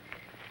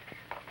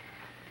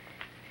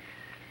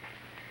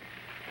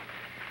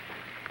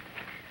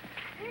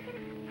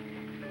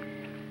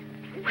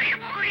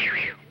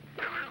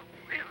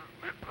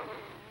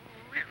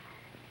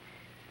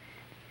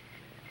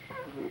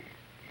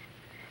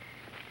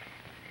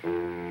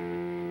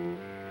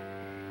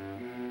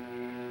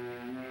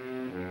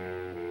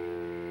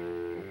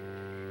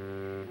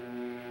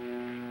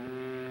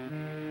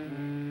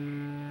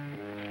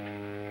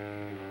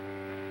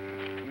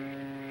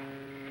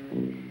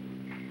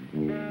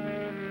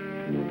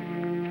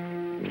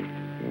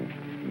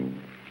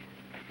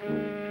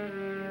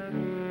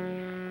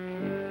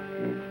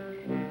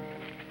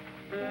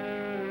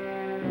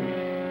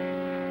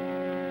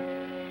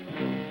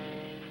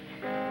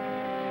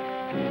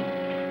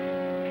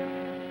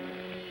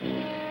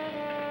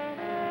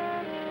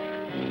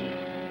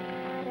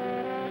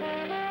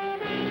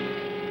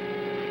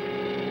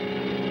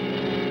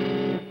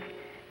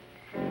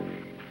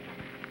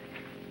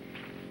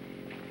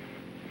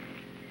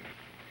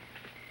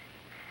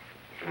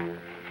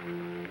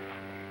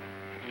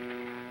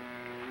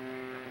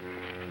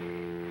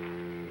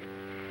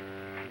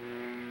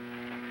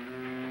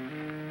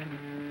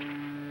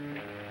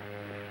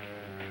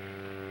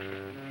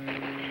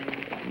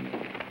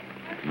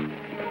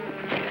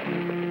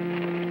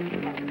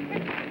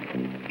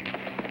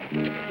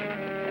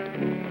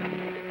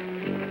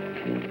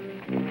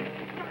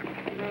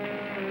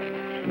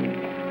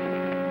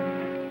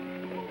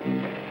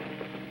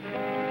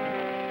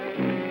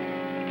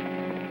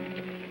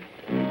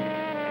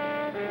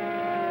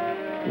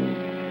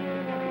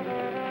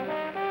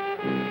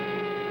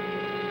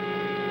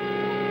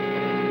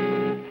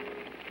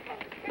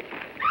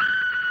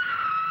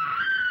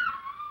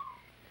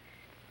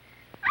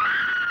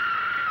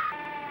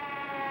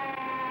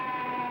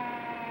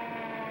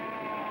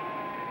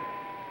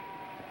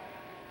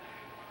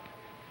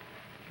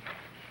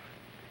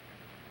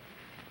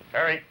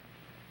 Harry?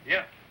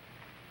 Yeah.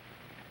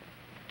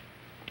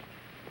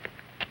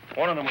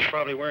 One of them was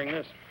probably wearing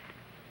this.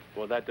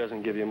 Well, that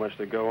doesn't give you much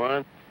to go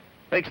on.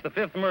 Makes the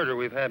 5th murder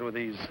we've had with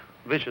these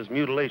vicious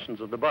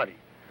mutilations of the body.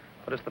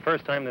 But it's the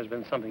first time there's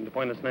been something to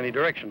point us in any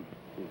direction.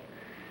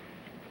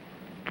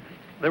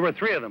 There were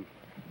 3 of them.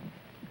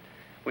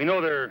 We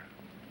know their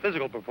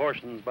physical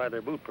proportions by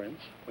their boot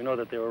prints. We know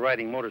that they were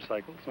riding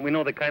motorcycles. And we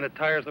know the kind of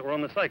tires that were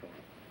on the cycles.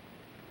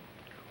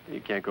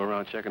 You can't go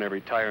around checking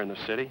every tire in the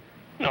city.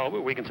 No,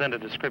 but we can send a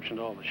description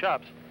to all the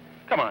shops.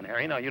 Come on,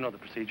 Harry. Now, you know the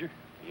procedure.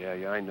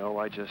 Yeah, I know.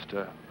 I just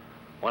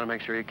want to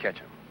make sure you catch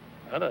him.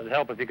 Well, it'd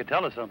help if you could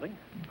tell us something.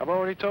 I've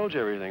already told you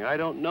everything. I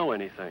don't know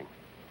anything.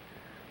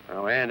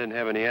 Now, Ann didn't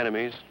have any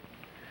enemies,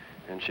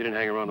 and she didn't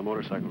hang around the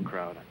motorcycle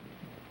crowd.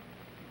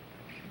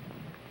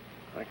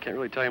 I can't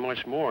really tell you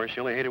much more. She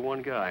only hated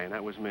one guy, and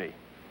that was me.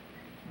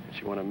 And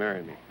she wanted to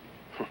marry me.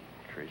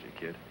 Crazy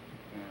kid.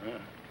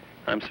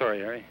 I'm sorry,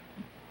 Harry.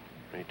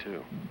 Me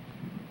too.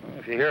 Well,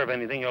 if you hear of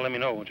anything, you'll let me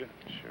know, won't you?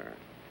 Sure.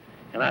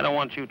 And I don't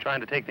want you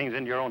trying to take things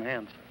into your own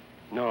hands.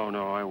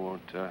 No, I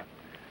won't.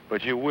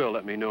 But you will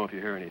let me know if you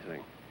hear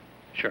anything.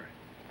 Sure.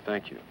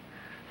 Thank you.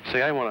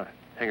 Say, I want to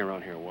hang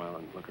around here a while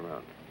and look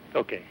around.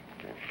 Okay.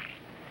 Okay.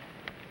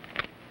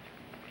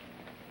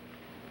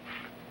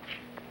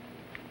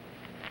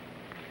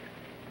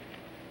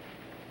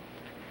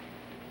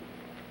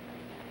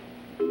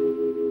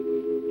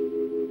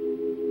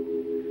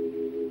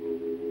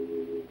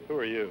 Who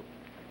are you?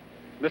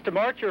 Mr.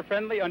 March, your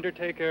friendly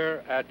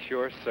undertaker at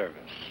your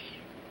service.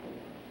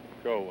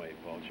 Go away,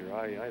 Vulture.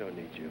 I don't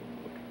need you.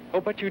 Oh,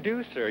 but you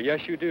do, sir.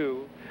 Yes, you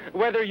do.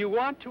 Whether you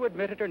want to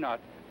admit it or not,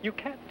 you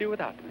can't do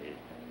without me.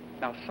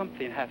 Now,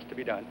 something has to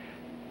be done.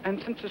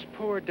 And since this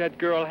poor dead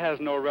girl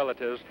has no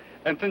relatives,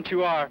 and since you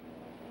were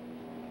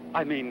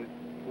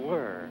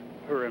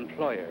her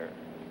employer.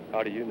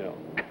 How do you know?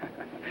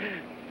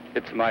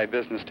 It's my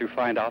business to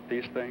find out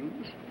these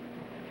things.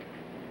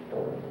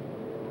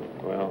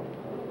 Well,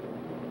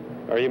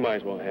 or you might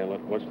as well handle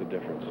it. What's the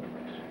difference?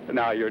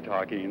 Now you're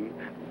talking.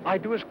 I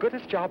do as good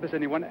a job as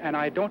anyone, and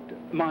I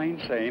don't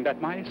mind saying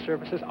that my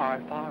services are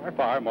far,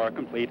 far more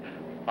complete.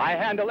 I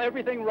handle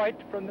everything right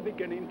from the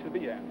beginning to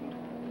the end.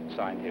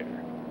 Sign here.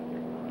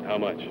 How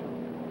much?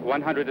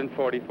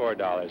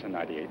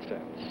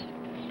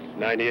 $144.98.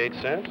 98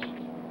 cents?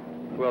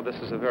 Well, this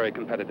is a very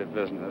competitive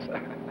business.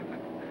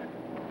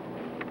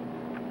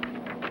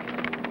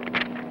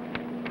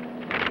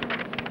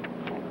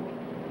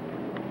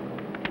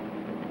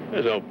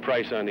 There's no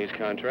price on these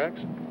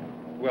contracts.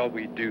 Well,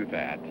 we do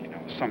that. You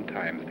know,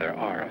 sometimes there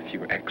are a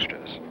few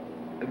extras.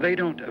 They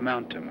don't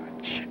amount to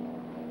much.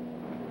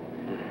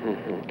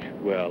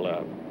 Well,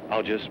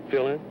 I'll just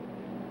fill in.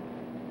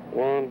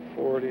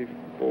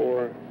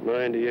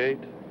 144.98.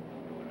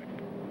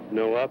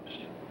 No ups,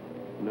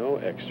 no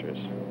extras.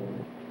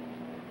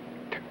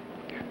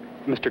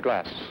 Mr.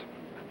 Glass,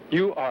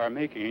 you are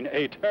making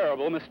a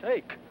terrible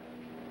mistake.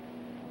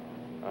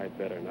 I'd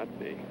better not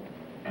be.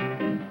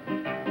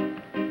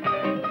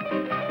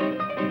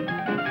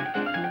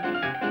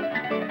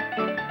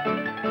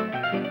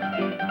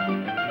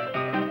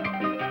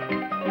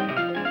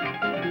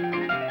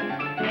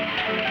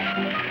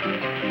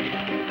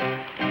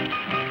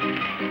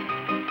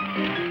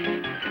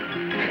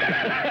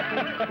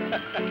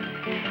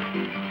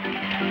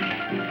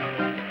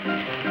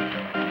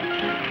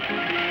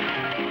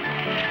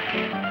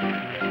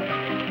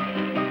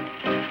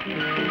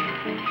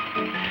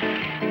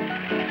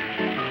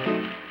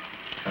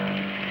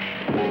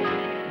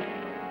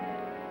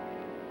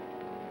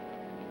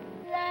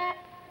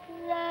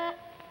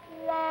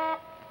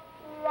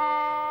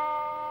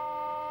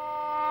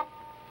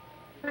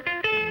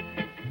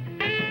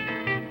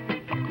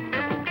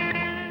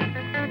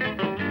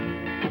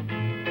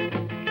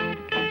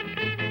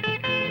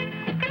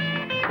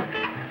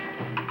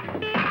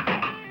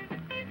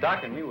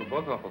 Doc and me were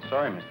both awful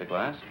sorry, Mr.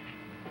 Glass.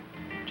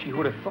 Gee,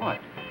 who'd have thought?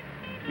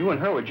 You and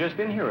her were just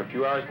in here a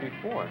few hours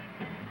before.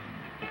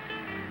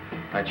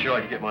 I'd sure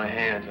like to get my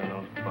hands on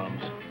those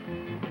bums.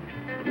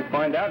 If you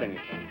find out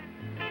anything,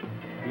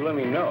 you let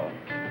me know.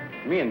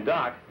 Me and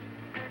Doc.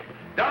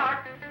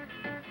 Doc!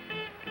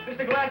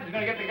 Mr. Glass is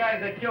going to get the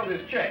guys that killed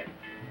his chick.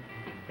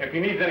 If he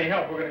needs any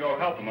help, we're going to go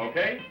help him,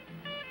 okay?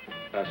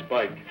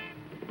 Spike.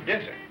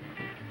 Yes, sir.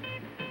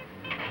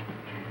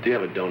 Do you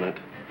have a donut?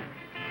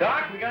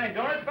 Doc, we got any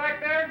donuts back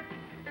there?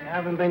 They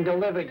haven't been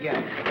delivered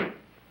yet.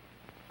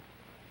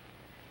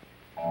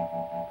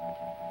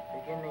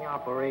 Begin the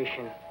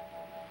operation.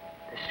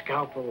 The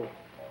scalpel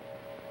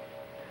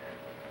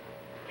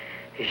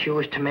is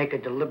used to make a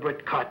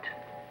deliberate cut.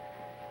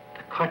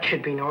 The cut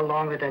should be no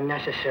longer than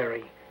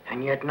necessary,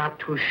 and yet not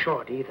too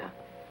short either.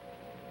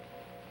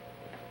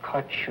 The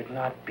cut should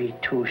not be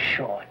too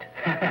short.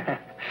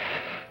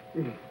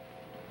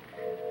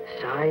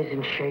 Size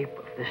and shape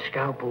of the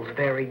scalpels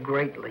vary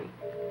greatly,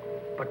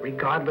 but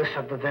regardless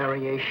of the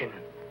variation,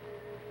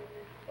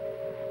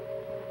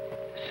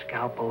 the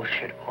scalpel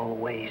should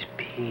always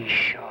be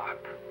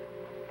sharp.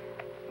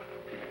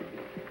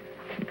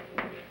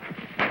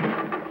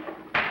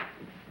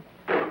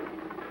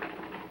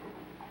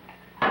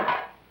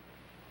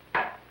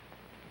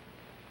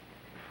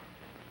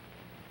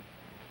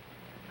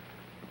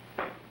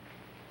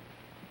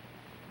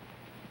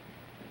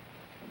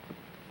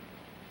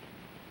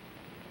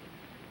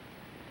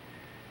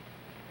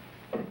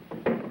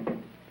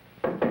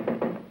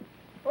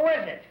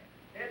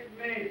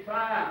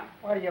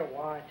 What do you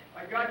want?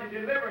 I got you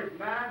delivered,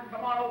 man.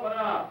 Come on, open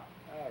up.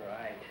 All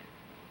right.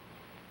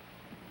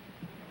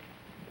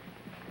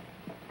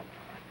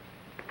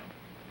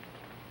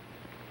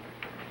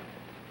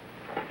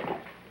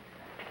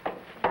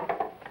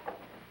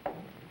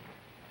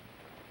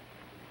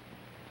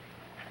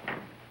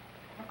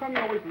 How come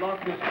you always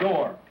lock this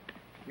door?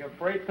 You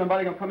afraid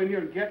somebody gonna come in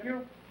here and get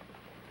you?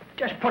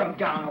 Just put him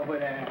down over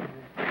there.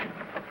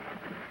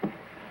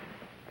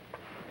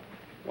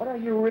 What are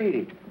you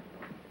reading?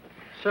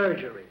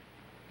 Surgery.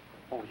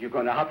 Oh, you're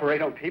gonna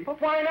operate on people?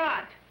 Why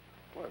not?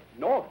 Well,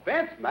 no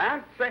offense,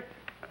 man. Say,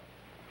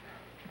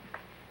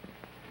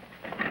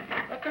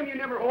 how come you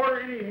never order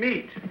any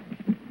meat?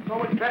 So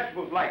much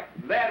vegetables like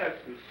lettuce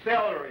and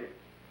celery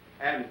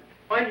and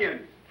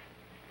onions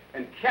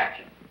and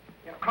ketchup.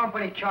 Your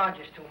company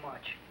charges too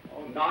much.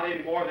 Oh, not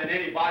any more than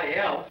anybody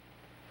else.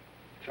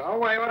 So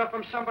why order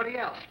from somebody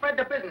else? Spread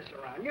the business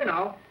around, you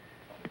know.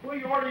 Who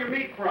you order your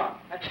meat from?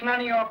 That's none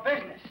of your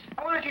business.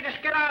 Why don't you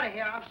just get out of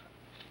here? I'm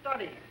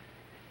studying.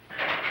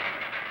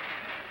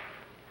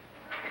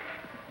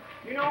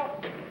 You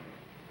know,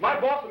 my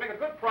boss will make a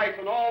good price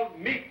on all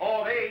meat,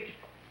 all aged.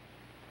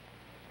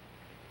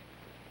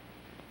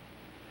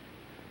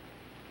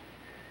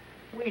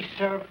 We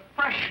serve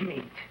fresh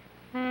meat.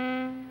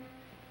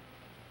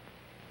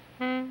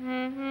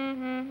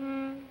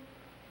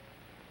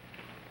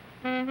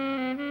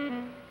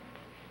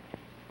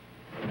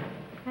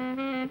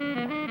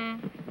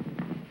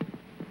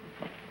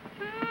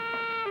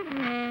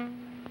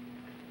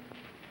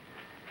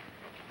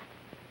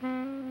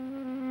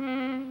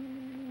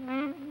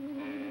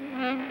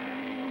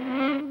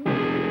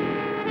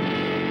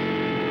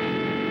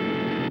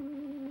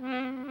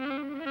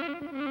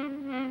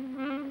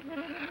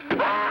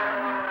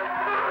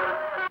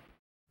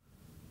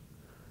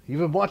 You've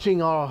been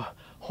watching our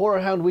Horror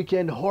Hound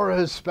Weekend Horror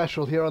House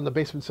special here on the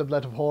Basement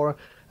Sublet of Horror.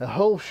 A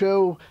whole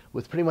show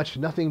with pretty much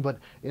nothing but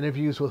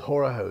interviews with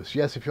horror hosts.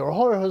 Yes, if you're a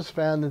horror host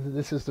fan, then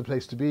this is the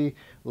place to be.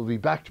 We'll be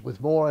back with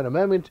more in a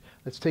moment.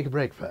 Let's take a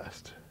break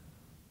first.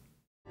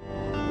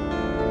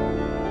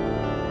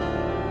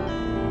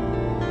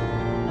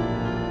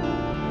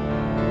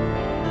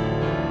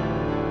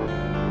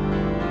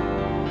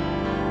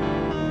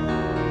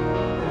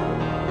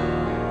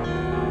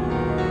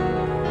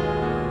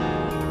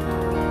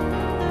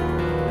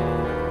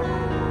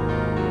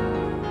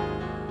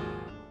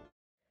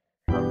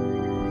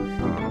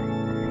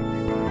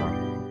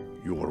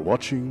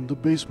 Watching the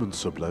Basement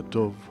Sublet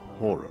of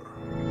Horror.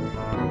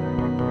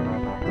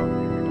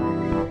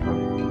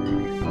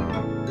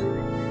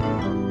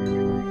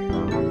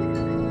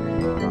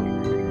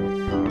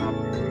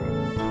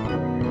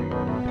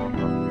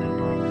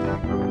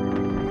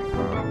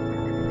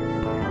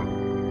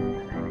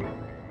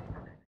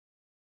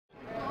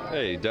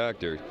 Hey,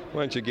 Doctor,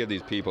 why don't you give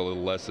these people a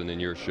little lesson in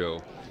your show?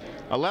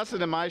 A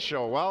lesson in my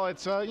show? Well,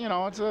 it's you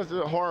know, it's a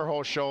horror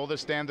host show, the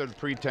standard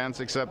pretense,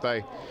 except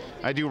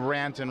I do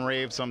rant and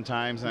rave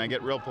sometimes, and I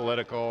get real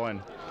political,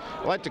 and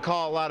I like to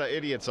call a lot of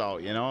idiots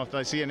out. You know, if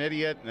I see an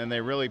idiot and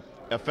they really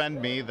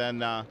offend me, then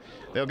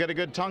they'll get a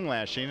good tongue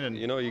lashing. And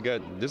you know,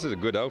 this is a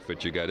good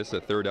outfit you got. This is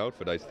the third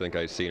outfit I think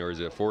I've seen, or is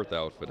it a fourth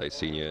outfit I've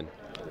seen you in?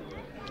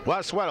 Well,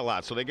 I sweat a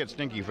lot, so they get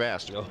stinky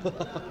fast. Oh,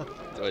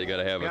 you got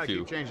to have a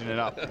few. Keep changing it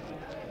up.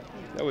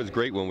 That was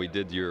great when we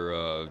did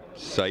your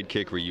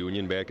sidekick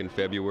reunion back in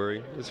February.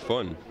 It was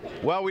fun.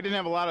 Well, we didn't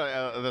have a lot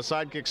of the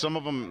sidekicks. Some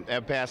of them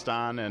have passed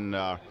on, and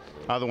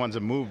other ones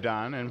have moved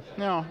on. And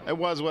you know, it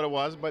was what it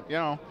was. But you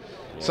know,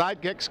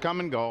 sidekicks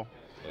come and go.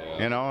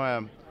 You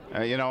know,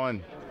 and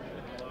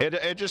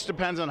it just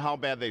depends on how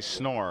bad they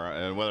snore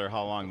and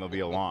how long they'll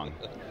be along.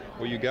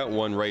 Well, you got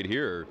one right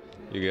here.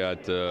 You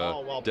got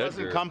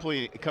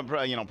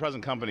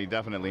present company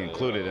definitely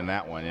included in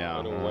that one.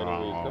 Yeah.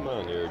 Come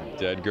on here,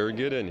 Dedger,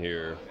 get in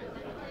here.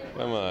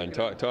 Come on,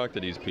 talk to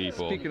these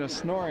people. Speaking of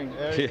snoring.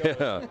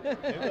 Yeah.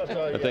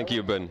 I think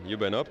you've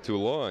been up too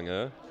long,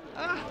 huh?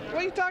 What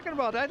are you talking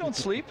about? I don't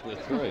sleep.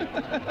 That's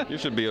right. You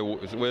should be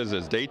what is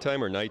this,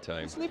 daytime or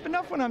nighttime? I sleep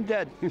enough when I'm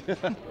dead.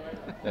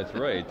 That's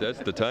right. That's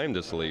the time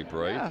to sleep,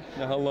 right? Yeah.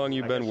 Now, how long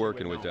you been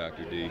working with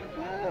Dr. D?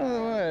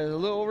 A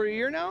little over a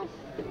year now.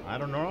 I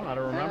don't know. I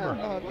don't remember.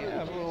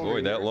 Yeah,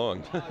 boy, that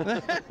long.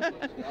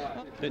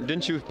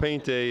 Didn't you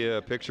paint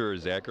a picture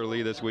of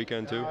Zachary this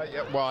weekend, too?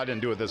 Yeah, well, I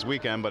didn't do it this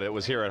weekend, but it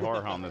was here at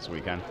Horror Hound this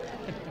weekend.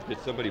 Did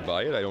somebody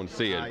buy it? I don't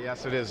see it.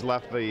 Yes, it is.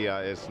 Left the.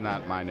 It's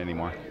not mine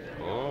anymore.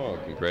 Oh,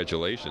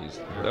 congratulations.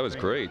 That was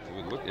great.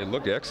 It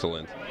looked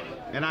excellent.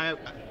 And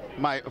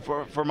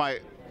for my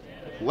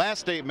last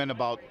statement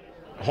about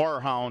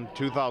Horror Hound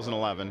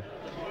 2011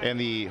 and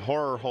the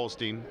horror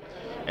hosting,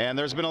 and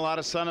there's been a lot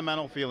of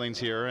sentimental feelings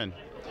here, and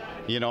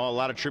you know, a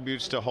lot of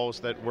tributes to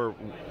hosts that were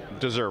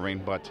deserving,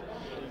 but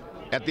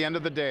at the end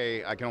of the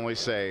day, I can only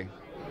say,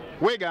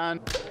 wig on,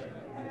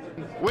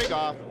 wig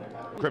off,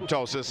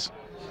 cryptosis.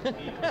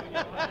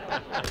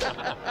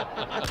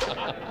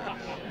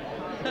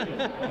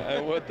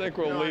 I think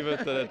we'll leave it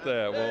at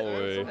that, won't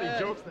we?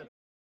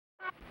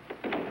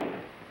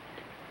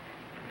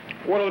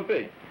 What'll it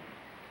be?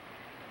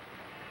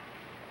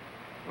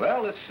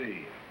 Well, let's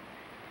see.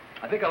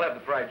 I think I'll have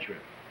the fried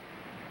shrimp.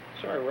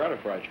 Sorry, we're out of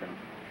fried shrimp.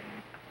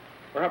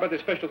 Or how about the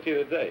specialty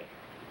of the day?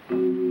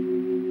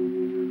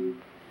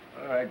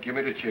 All right, give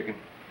me the chicken.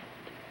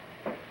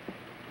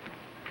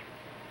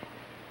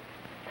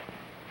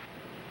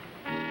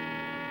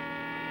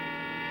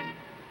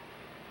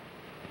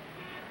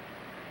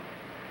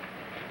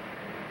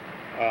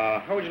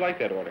 How would you like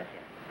that order?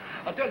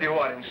 I'll tell you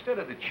what, instead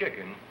of the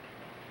chicken,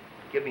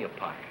 give me a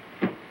pie.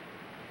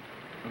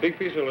 Big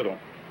piece or little?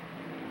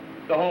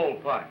 The whole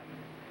pie.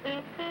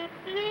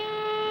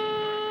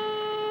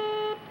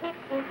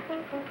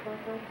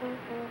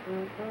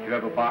 You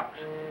have a box?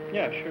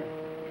 Yeah, sure.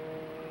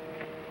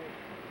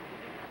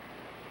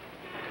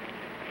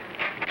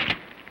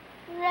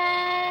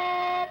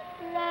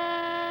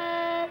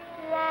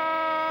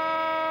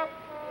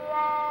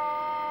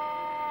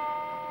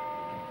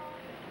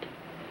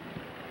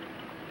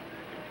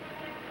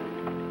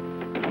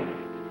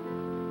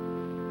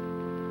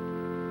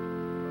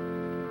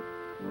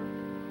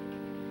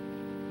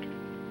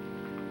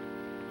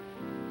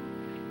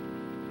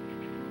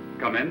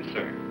 Come in,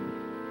 sir.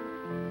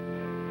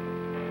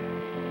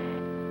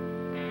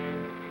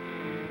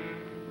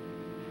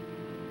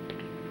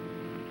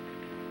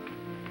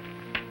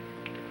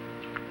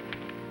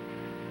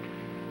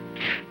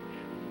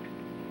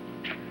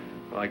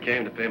 Well, I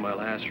came to pay my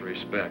last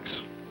respects.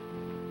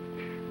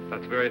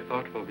 That's very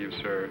thoughtful of you,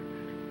 sir.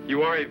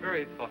 You are a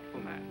very thoughtful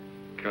man.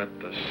 Cut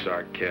the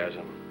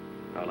sarcasm.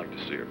 I'd like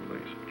to see her,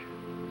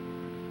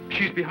 please.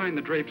 She's behind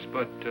the drapes,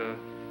 but,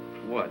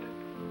 What?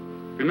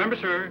 remember,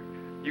 sir,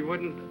 you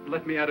wouldn't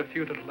let me add a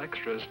few little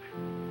extras.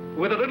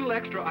 With a little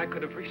extra, I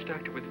could have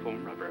restacked her with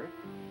foam rubber.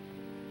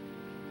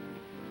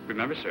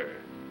 Remember, sir,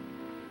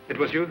 it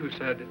was you who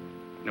said,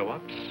 no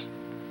ups,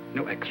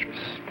 no extras.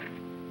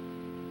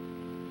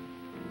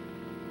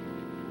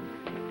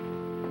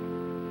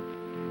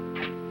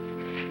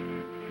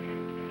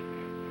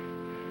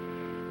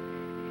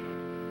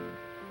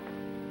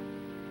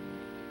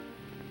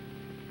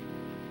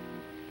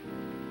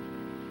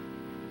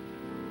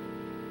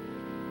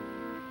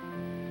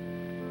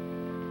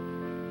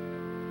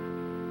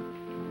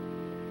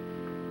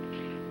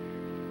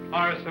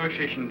 Our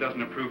association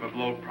doesn't approve of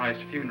low-priced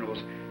funerals,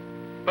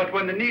 but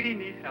when the needy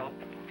need help,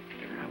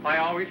 I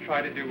always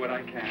try to do what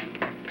I can.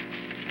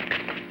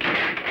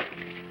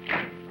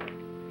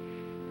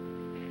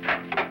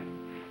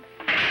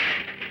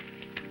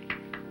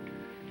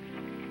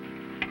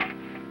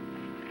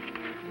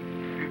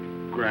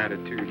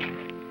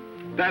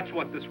 Gratitude. That's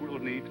what this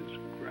world needs, is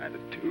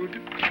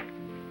gratitude.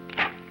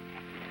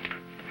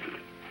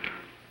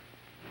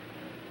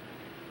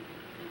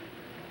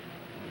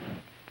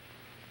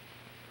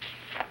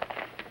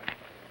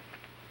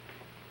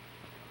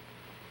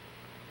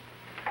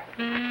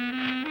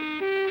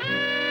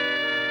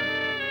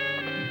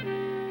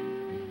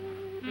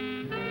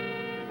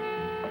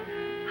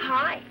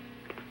 Hi.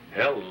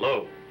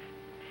 Hello.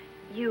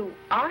 You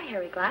are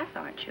Harry Glass,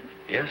 aren't you?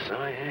 Yes,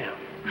 I am.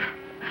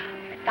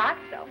 I thought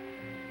so.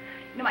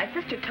 You know, my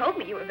sister told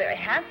me you were very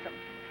handsome.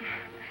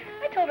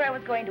 I told her I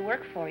was going to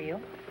work for you.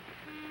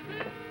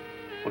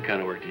 What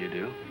kind of work do you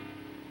do?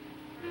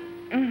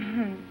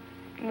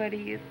 Mm-hmm. What do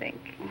you think?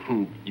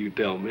 You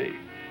tell me.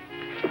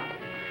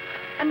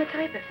 I'm a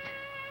typist.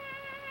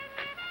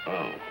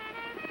 Oh.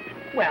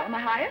 Well, am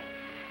I hired?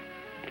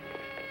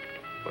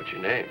 What's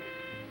your name?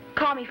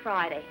 Call me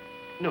Friday.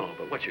 No,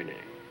 but what's your name?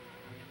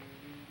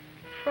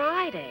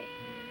 Friday.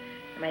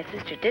 My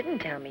sister didn't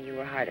tell me you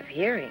were hard of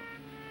hearing.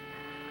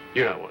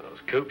 You're not one of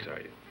those kooks,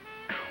 are you?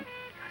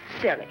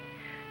 Silly.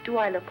 Do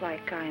I look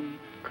like I'm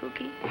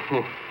kooky?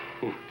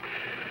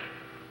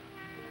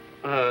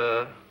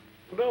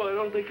 No, I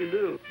don't think you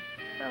do.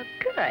 Well,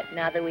 good.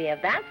 Now that we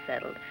have that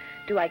settled,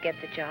 do I get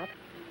the job?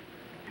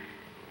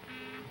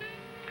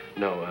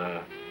 No,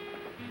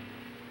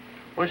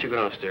 why don't you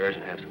go downstairs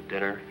and have some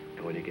dinner,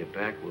 and when you get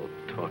back, we'll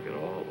talk it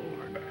all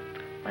over.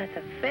 Well, that's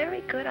a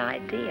very good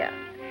idea.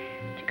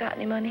 You got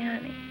any money,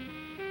 honey?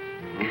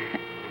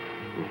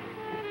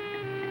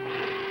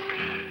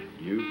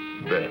 You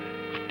bet.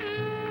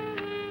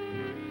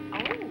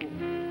 Oh,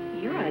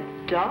 you're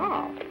a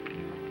doll.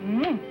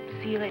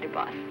 See you later,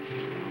 boss.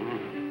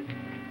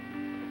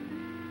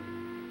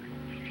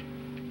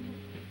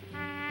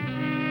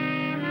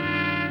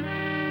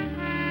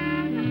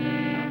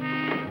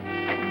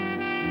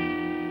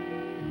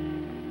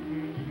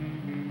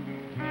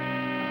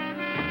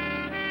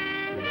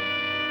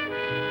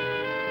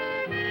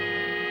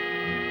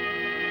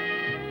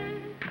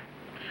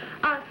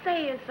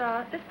 Say, is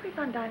this place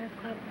on Diners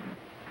Club?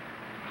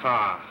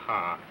 Ha,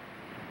 ha.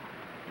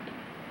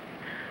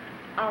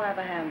 I'll have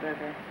a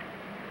hamburger.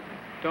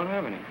 Don't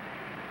have any.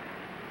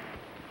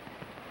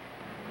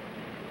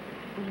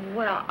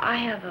 Well, I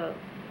have a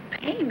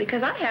pain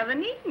because I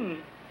haven't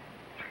eaten.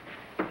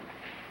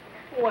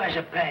 Where's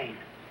the pain?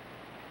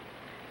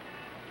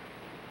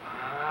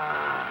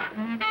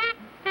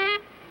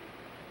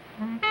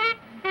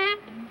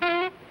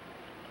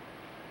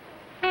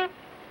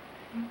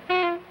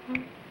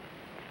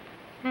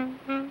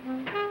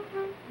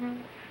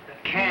 The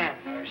can.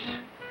 There's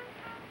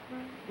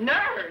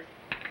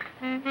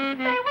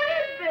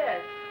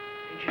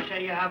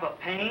you have a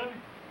pain?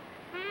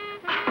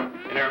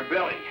 In her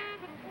belly.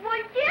 Well,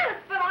 yes,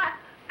 but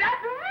that's...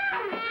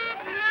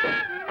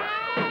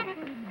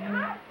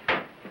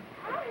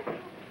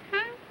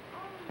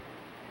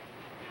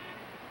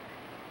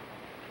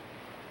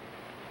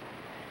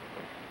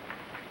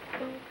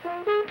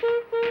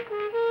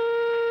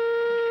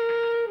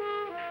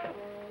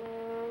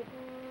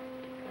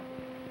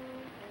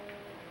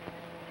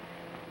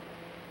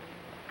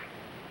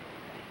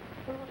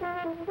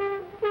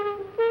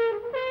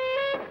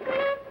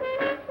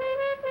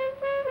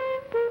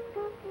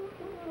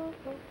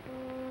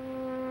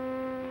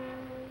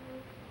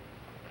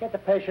 Get the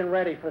patient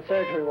ready for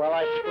surgery while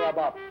I scrub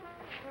up.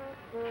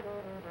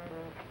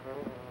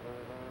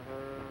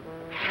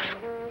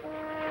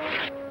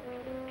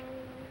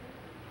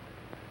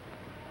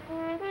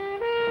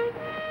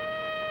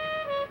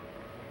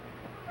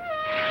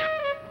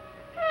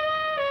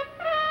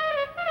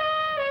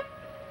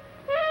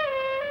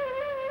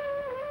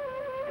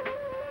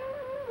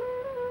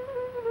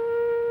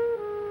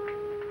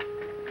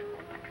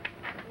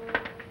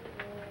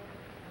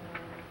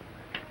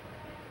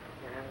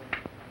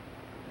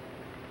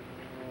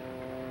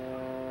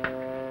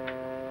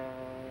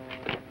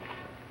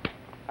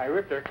 I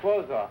ripped her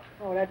clothes off.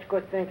 Oh, that's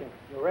good thinking.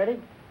 You ready?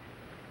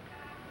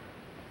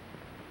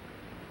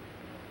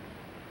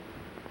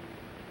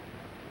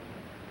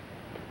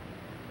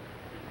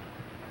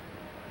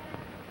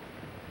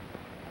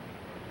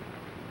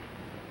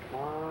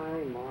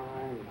 My.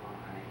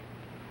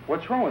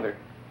 What's wrong with her?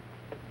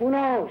 Who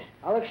knows?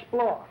 I'll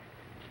explore.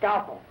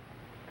 Scalpel.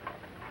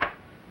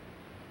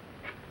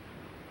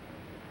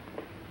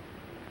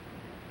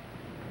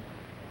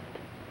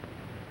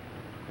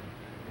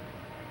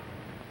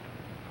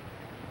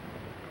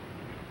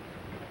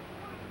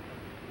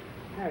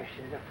 Nurse,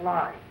 there's a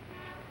fly.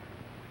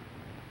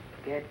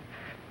 Get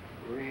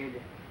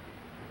rid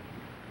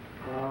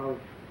of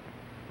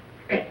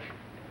it.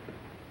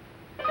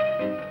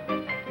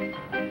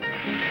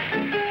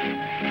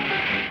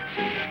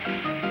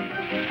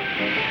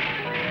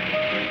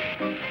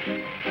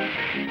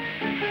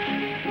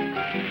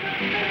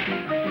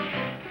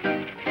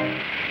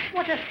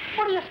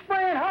 What are you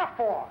spraying her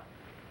for?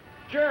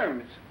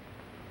 Germs.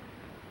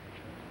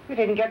 You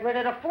didn't get rid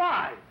of the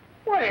fly.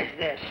 What is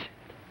this?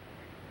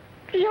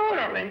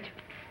 Deodorant?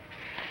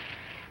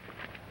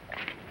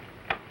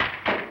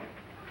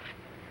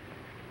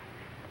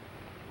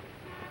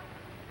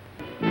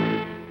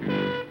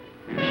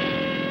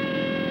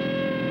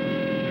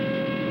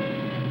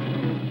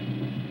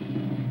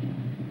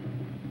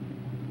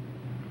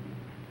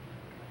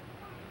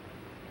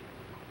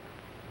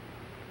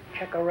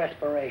 Check her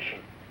respiration.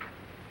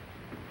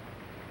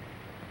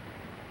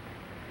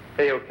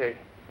 A-okay.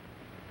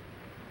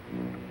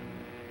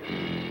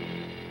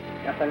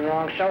 Nothing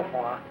wrong so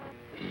far.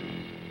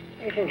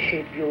 Isn't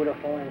she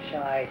beautiful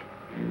inside?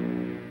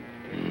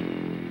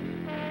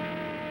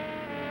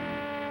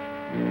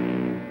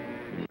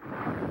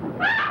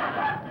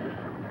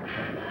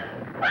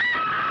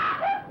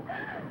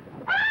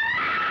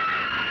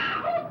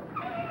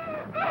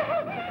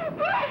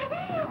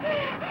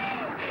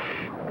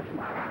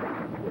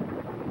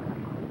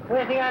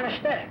 Where's the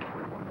anesthetic?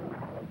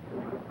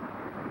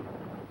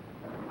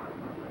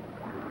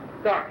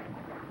 Doc.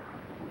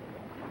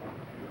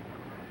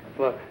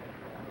 Look.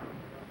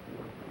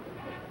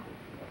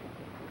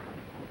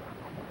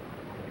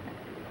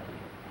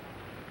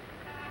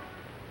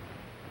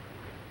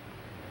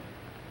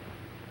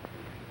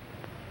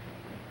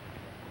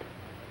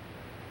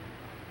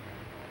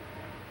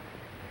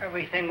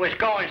 Everything was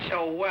going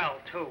so well,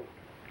 too.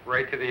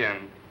 Right to the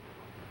end.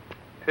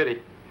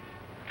 Pity.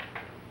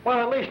 Well,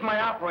 at least my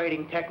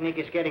operating technique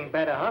is getting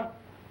better, huh?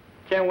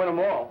 Can't win them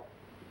all.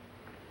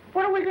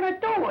 What are we going to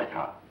do with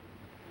her?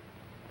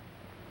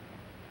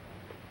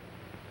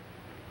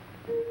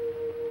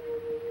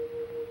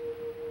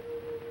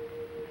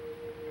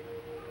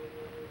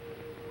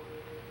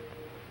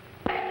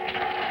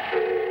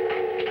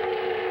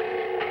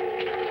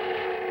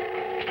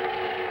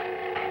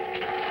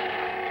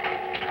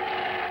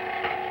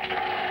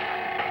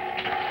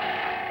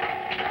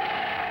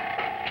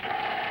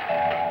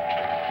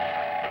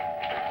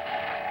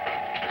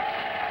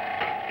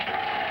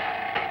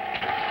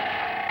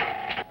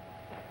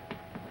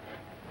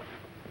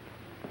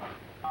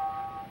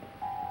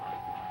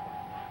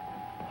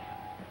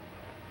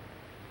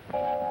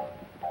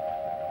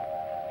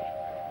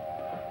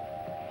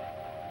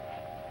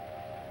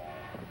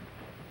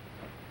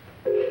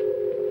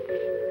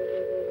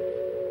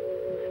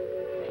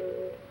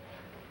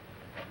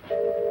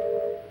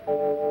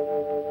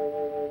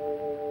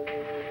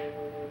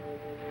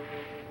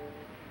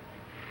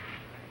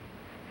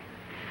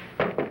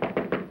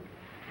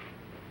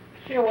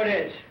 See who it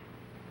is.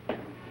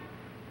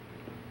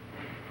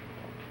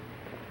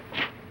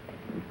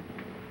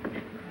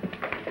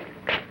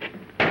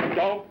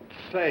 Don't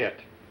say it.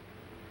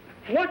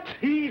 What's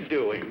he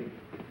doing?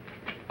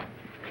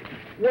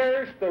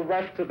 Where's the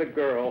rest of the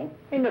girl?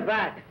 In the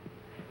vat.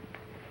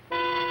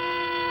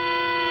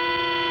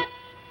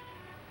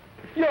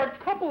 You're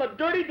couple of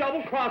dirty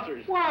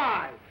double-crossers.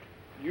 Why?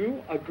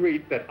 You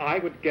agreed that I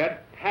would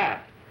get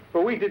half,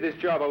 but we did this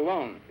job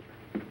alone.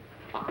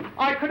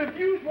 I could have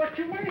used what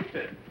you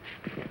wasted.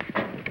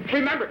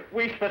 Remember,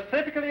 we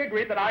specifically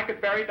agreed that I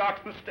could bury Doc's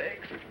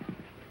mistakes.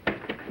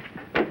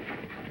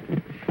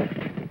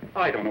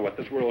 I don't know what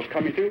this world is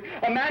coming to.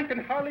 A man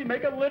can hardly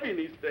make a living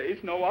these days.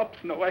 No ups,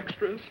 no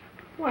extras.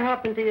 What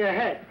happened to your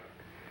head?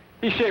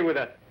 He shaved with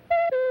a...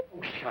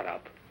 Oh, shut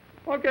up.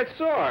 I'll get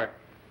sore.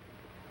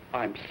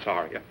 I'm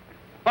sorry.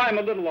 I'm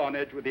a little on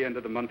edge with the end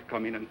of the month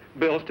coming and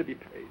bills to be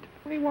paid.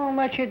 We won't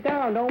let you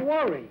down. Don't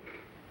worry.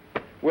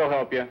 We'll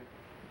help you.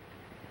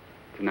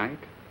 Tonight?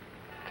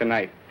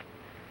 Tonight.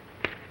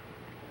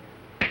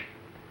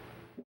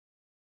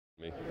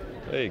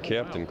 Hey,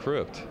 Captain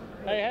Crypt.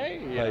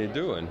 Hey. How you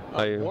doing?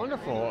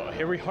 Wonderful.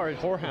 Here we are at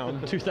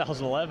Whorehound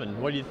 2011.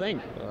 What do you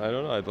think? I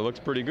don't know. It looks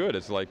pretty good.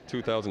 It's like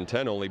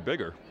 2010, only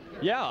bigger.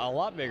 Yeah, a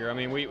lot bigger. I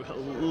mean,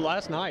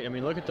 last night, I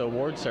mean, look at the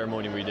award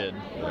ceremony we did.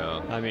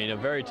 Yeah. I mean, a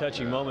very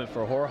touching moment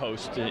for a horror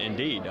host,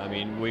 indeed. I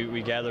mean,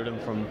 we gathered them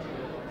from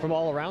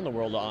all around the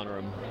world to honor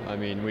him. I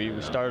mean,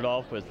 we started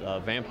off with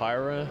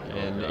Vampira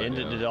and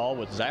ended it all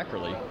with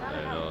Zacharly.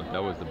 I know,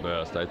 that was the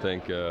best. I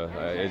think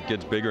it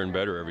gets bigger and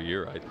better every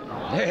year.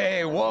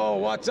 Hey, whoa,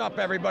 what's up,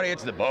 everybody?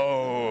 It's the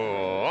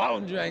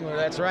Bone Jangler,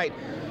 that's right.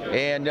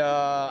 And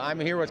I'm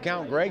here with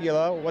Count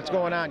Gregula. What's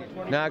going on?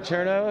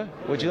 Nocturna,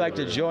 would you like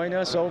to join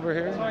us over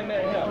here?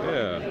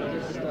 Yeah.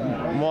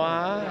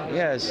 Moi?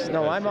 Yes.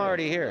 No, I'm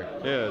already here.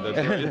 Yeah,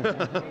 that's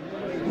right.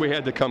 We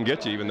had to come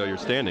get you, even though you're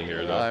standing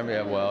here, though. I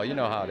mean, well, you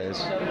know how it is.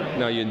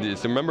 Now, you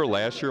remember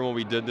last year when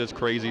we did this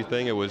crazy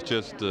thing? It was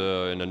just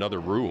in another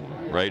room,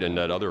 right? In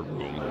that other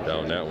room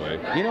down that way.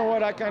 You know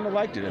what? I kind of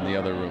liked it in the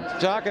other room.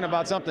 Talking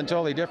about something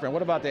totally different.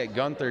 What about that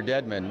Gunther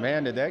Dedmund?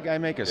 Man, did that guy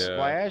make a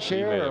splash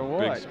here or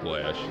what? Big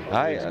splash.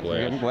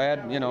 I'm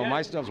glad, you know,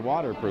 my stuff's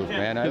waterproof,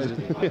 man. I just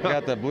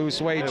got the blue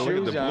suede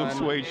shoes look at the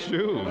blue suede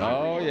shoes.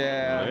 Oh,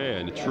 yeah.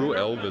 Man, a true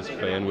Elvis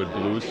fan with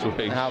blue suede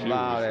shoes. How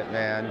about it,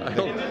 man?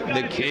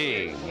 The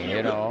king,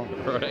 you know.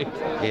 Right?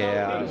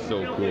 Yeah. That's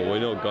so cool. We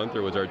know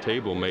Gunther was our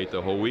table mate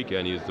the whole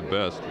weekend. He's the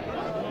best.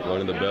 One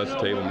of the best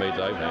table mates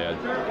I've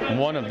had.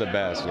 One of the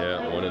best.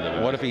 Yeah, one of the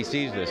best. What if he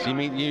sees this? You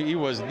mean he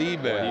was the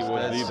best? Well,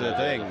 That's the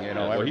thing, you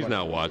know. Well, he's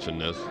not watching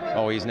this.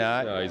 Oh, he's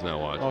not? No, he's not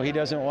watching. Oh, he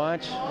doesn't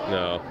watch?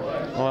 No.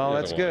 Well,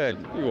 that's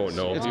good. He won't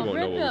know. He won't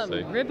know what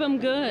we say. Rip him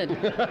good.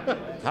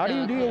 How do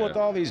you deal with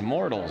all these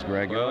mortals,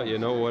 Greg? Well, you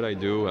know what I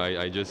do?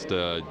 I just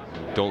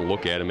don't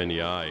look at them in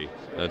the eye.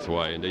 That's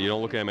why. You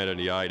don't look at them in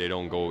the eye, they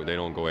don't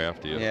go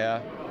after you.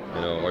 Yeah. You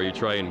know, or you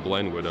try and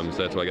blend with them, so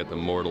that's why I got the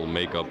mortal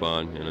makeup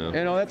on, you know.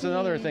 You know, that's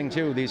another thing,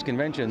 too, these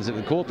conventions.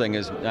 The cool thing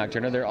is,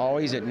 Nocturna, they're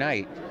always at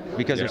night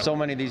because there's so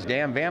many of these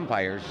damn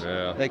vampires.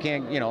 Yeah. They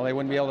can't, you know, they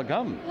wouldn't be able to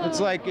come. It's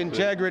like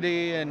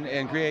integrity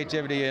and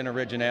creativity and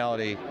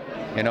originality.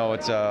 You know,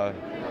 it's a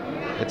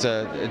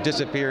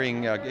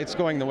disappearing, it's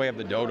going the way of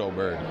the dodo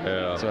bird.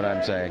 Yeah. That's what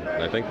I'm saying.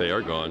 I think they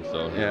are gone,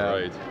 so yeah.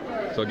 You're right.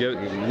 So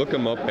look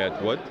them up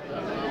at what?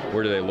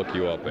 Where do they look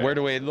you up at? Where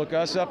do they look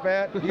us up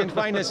at? You can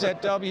find us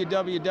at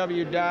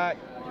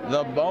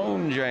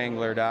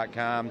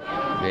www.thebonejangler.com.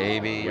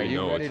 Baby, are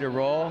you ready to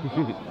roll?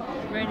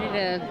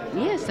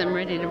 Yes, I'm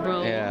ready to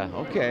roll. Yeah,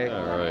 okay.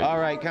 All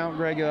right, Count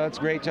Greg, it's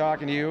great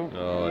talking to you.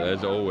 Oh,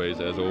 as always,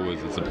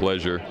 it's a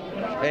pleasure.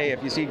 Hey,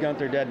 if you see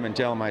Gunther Dedmund,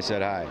 tell him I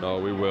said hi. Oh,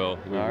 we will.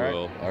 We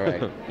will. All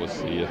right. We'll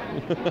see you.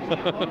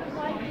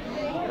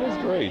 That was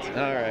great.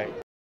 All right.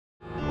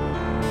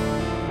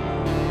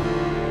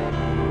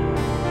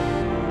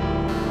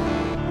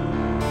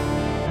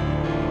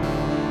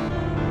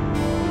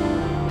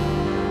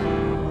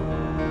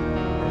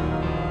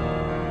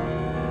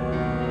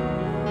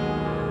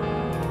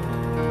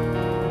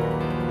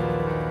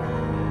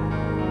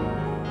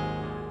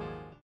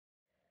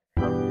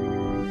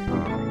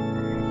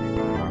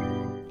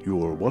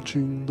 You are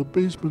watching the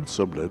basement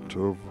sublet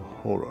of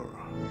horror.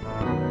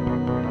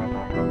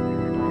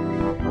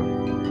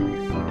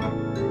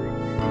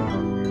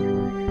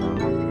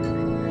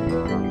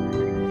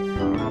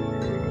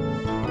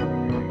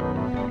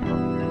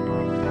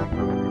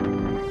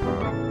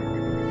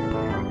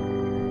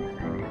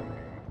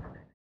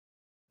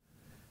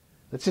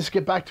 Let's just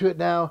get back to it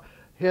now.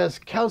 Here's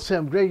Count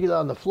Sam Gregula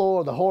on the floor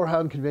of the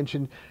Whorehound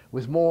Convention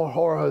with more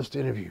horror host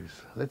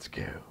interviews. Let's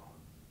go.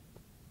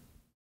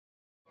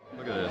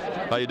 Look at this.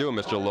 How you doing,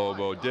 Mr.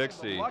 Lobo?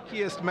 Dixie.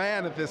 Luckiest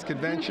man at this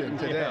convention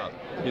today. Yeah.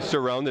 You're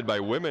surrounded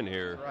by women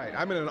here. Right.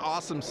 I'm in an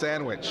awesome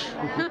sandwich.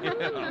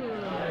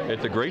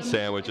 It's a great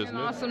sandwich, isn't it?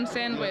 Awesome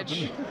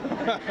sandwich.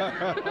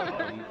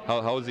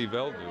 How's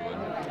Yvel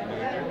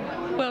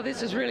doing? Well,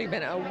 this has really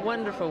been a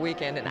wonderful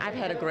weekend, and I've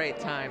had a great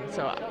time.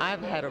 So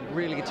I've had a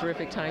really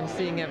terrific time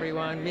seeing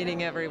everyone,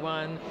 meeting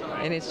everyone,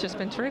 and it's just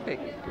been terrific.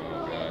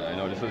 I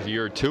know this is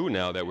year 2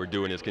 now that we're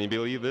doing this. Can you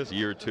believe this?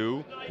 Year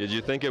 2? Did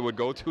you think it would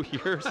go 2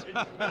 years?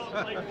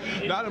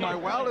 Not in my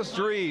wildest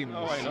dreams.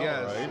 Oh, I know,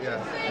 yes, right?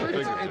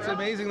 yes. It's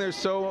amazing. There's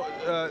so,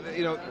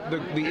 you know,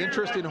 the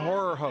interest in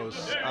horror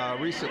hosts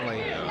recently.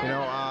 You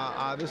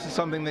know, this is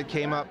something that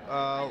came up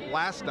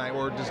last night,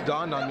 or just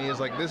dawned on me, is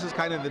like this is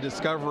kind of the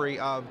discovery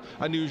of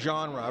a new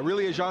genre.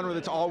 Really a genre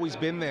that's always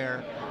been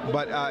there,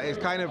 but it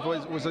kind of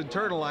was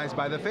internalized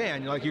by the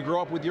fan. Like you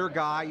grow up with your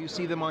guy, you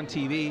see them on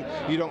TV,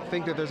 you don't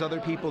think that there's other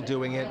people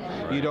doing it.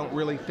 You don't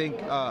really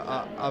think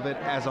of it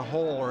as a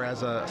whole, or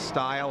as a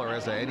style, or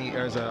as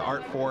an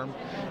art form.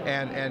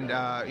 And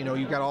you know,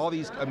 you've got all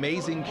these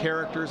amazing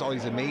characters, all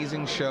these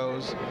amazing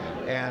shows,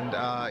 and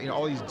you know,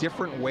 all these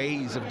different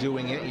ways of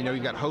doing it. You know,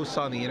 you got hosts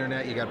on the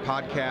internet, you got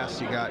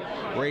podcasts, you got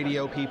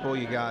radio people,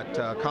 you got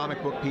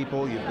comic book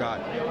people, you've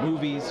got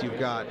movies, you've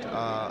got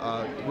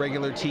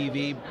regular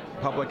TV,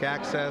 public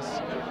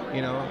access.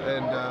 You know,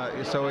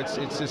 and so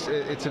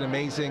it's an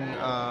amazing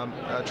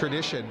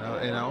tradition.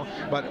 You know,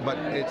 but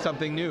it's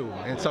something new,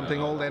 it's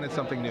something old, and it's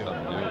something new.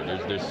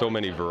 There's so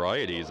many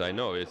varieties. I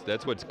know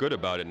that's what's good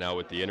about it now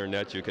with the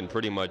internet. You can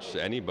pretty much,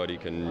 anybody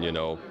can, you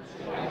know,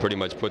 pretty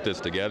much put this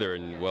together,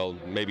 and well,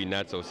 maybe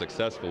not so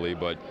successfully,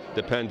 but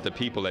depends the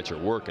people that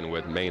you're working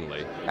with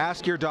mainly.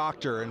 Ask your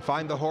doctor and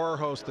find the horror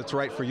host that's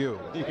right for you.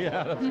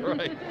 Yeah, that's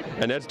right.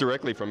 And that's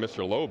directly from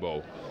Mr.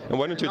 Lobo. And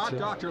why don't you? Not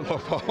Dr.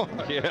 Lobo.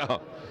 Yeah,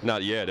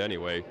 not yet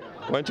anyway.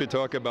 Why don't you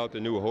talk about the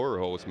new Horror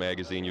Host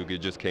magazine you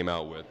just came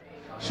out with?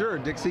 Sure,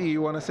 Dixie,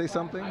 you want to say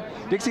something?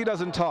 Dixie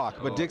doesn't talk,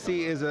 but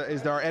Dixie is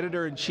our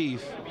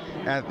editor-in-chief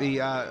at the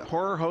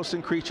Horror Host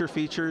and Creature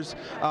Features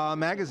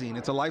magazine.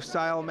 It's a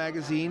lifestyle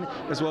magazine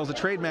as well as a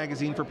trade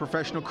magazine for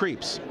professional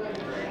creeps.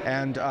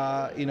 And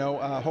you know,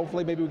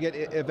 hopefully maybe we get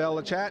Yvelle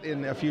a chat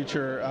in a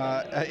future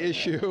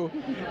issue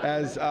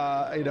as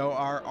you know,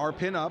 our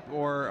pinup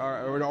or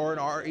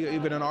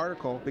even an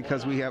article,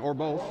 because we have, or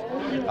both,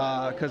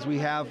 because we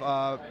have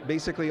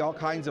basically all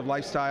kinds of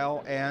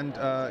lifestyle. And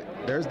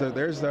there's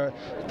the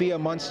Thea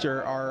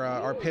Munster,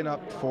 our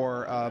pinup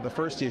for the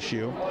first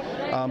issue.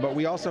 But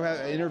we also have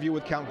an interview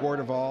with Count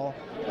Gordeval.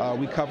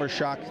 We cover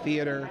shock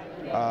theater.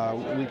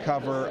 We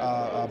cover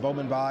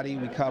Bowman Body.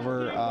 We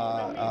cover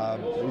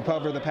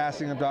the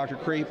passing of Dr.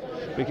 Creep,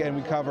 and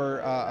we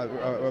cover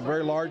a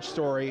very large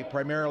story,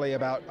 primarily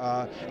about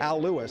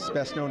Al Lewis,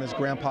 best known as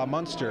Grandpa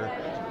Munster,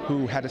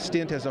 who had a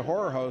stint as a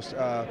horror host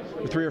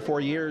for 3 or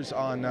 4 years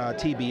on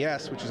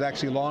TBS, which was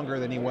actually longer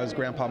than he was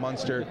Grandpa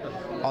Munster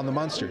on the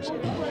Munsters.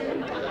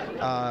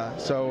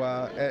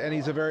 And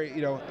he's a very,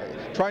 you know,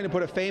 trying to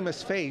put a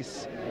famous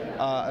face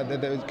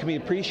that can be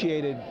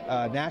appreciated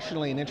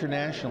nationally and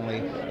internationally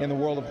in the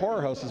world of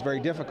horror hosts is very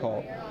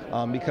difficult,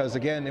 because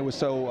again, it was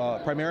so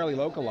primarily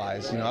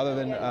localized. You know, other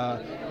than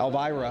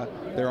Elvira,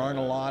 there aren't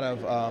a lot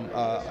of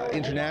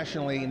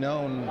internationally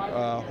known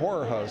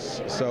horror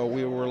hosts. So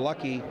we were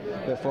lucky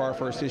that for our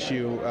first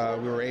issue,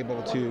 we were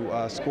able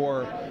to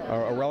score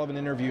a relevant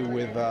interview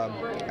with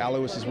Al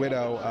Lewis's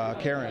widow,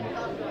 Karen,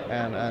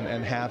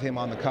 and have him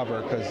on the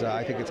cover, because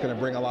I think it's going to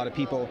bring a lot of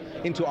people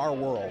into our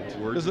world.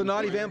 Does the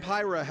Naughty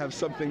Vampira have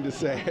something to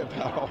say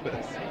about all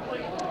this?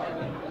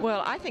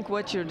 Well, I think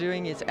what you're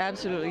doing is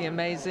absolutely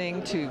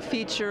amazing to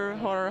feature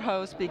horror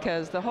hosts,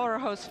 because the horror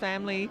host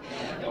family,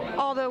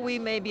 although we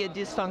may be a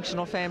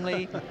dysfunctional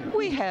family,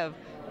 we have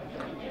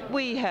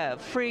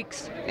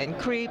freaks and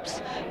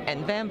creeps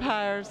and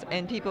vampires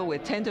and people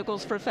with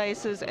tentacles for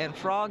faces and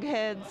frog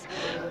heads,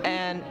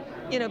 and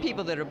you know,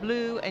 people that are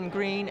blue and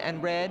green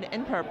and red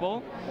and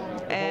purple.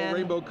 The whole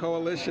rainbow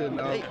coalition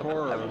of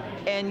horror.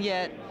 And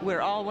yet we're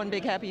all one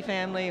big happy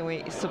family, and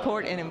we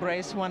support and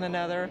embrace one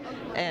another.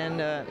 And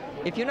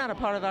if you're not a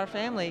part of our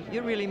family,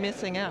 you're really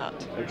missing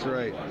out. That's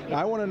right. Now,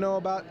 I want to know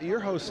about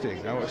your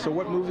hosting. So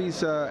what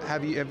movies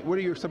what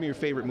are some of your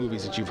favorite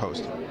movies that you've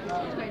hosted?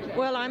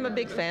 Well, I'm a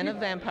big fan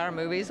of vampire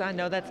movies. I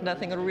know that's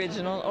nothing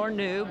original or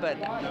new, but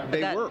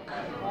they work.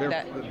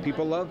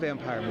 People love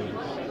vampire movies.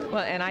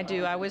 Well, and I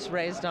do. I was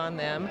raised on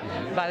them.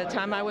 By the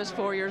time I was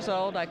 4 years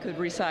old, I could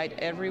recite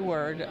every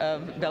word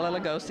of Bela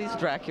Lugosi's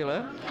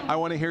Dracula. I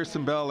want to hear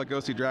some Bela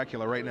Lugosi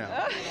Dracula right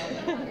now.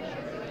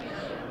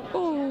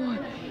 Oh,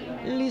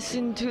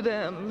 listen to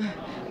them,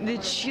 the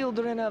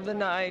children of the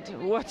night.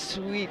 What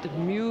sweet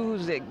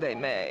music they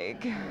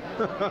make.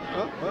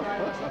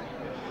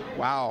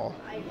 Wow,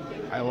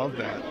 I love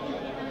that.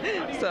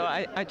 So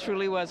I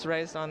truly was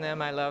raised on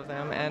them. I love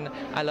them, and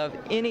I love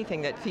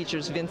anything that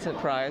features Vincent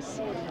Price.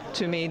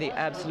 To me, the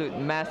absolute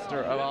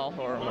master of all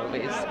horror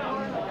movies.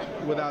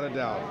 Without a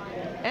doubt.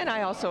 And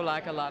I also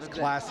like a lot of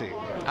classy.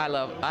 I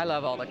love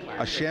all the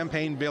classics. A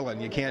champagne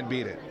villain, you can't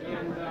beat it.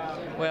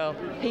 Well,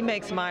 he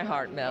makes my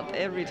heart melt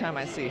every time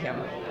I see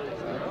him.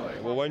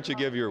 Well, why don't you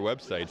give your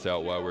websites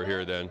out while we're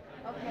here then?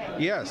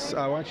 Yes,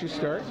 why don't you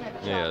start?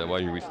 Yeah,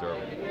 why don't we start?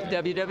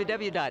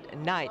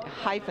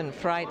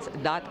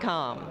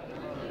 www.night-frights.com.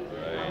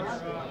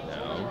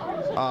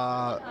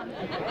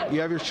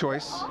 You have your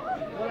choice.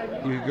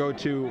 You can go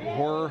to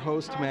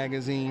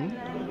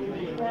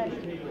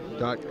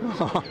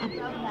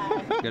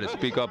horrorhostmagazine.com. Got to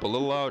speak up a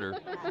little louder.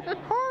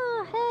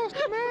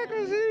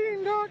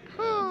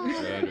 horrorhostmagazine.com.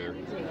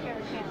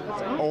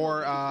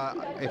 Or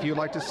if you'd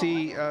like to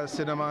see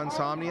Cinema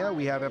Insomnia,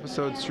 we have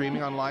episodes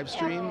streaming on live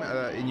stream,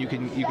 and you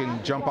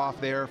can jump off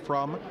there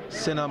from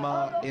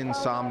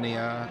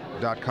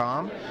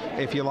cinemainsomnia.com.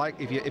 If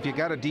you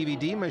got a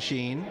DVD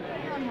machine,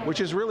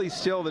 which is really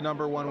still the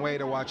 #1 way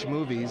to watch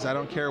movies, I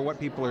don't care what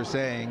people are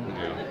saying.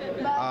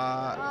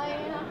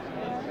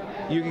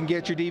 You can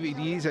get your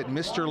DVDs at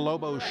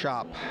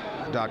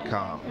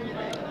MrLoboShop.com.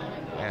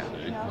 Yeah.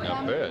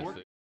 Not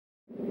bad.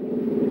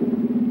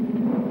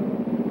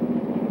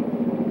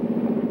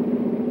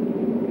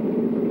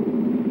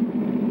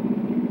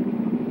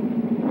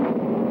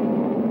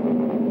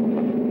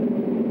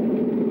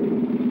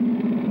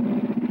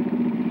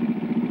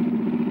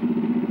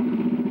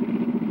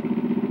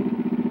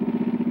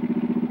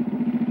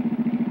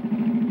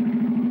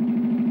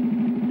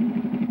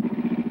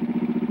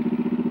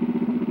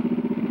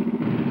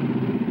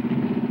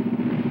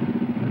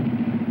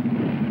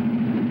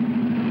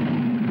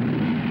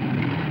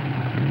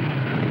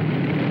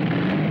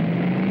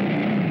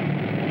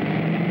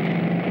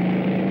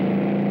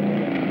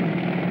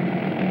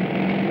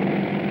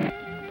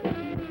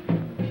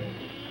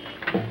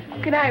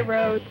 Good night,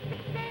 Rose.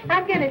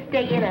 I'm going to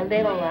stay in a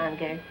little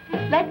longer.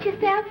 Let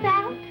yourself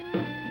out.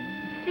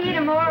 See you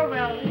tomorrow,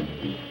 Rose.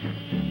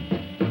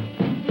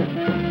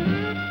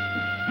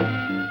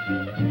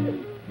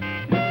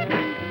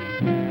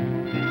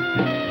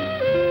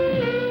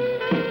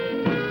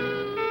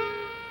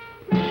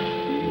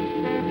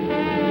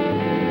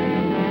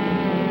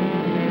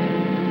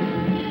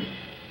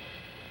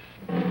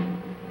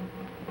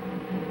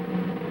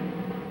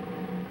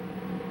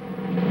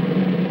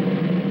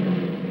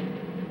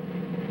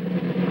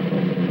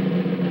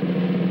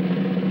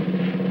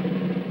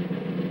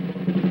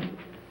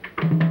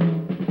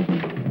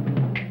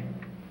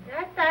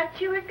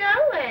 You were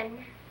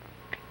going.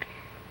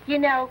 You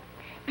know,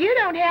 you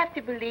don't have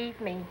to believe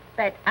me,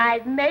 but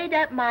I've made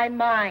up my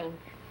mind.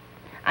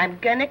 I'm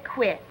gonna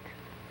quit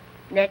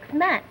next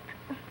month.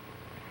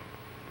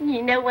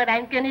 You know what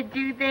I'm gonna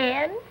do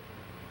then?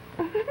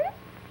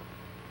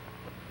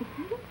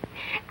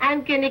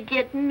 I'm gonna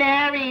get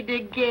married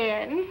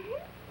again.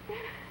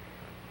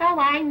 Oh,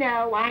 I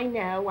know.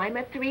 I'm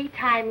a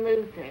 3-time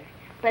loser.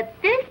 But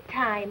this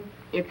time,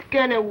 it's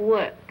gonna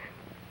work.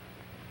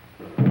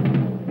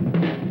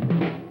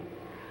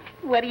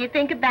 What do you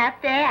think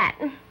about that?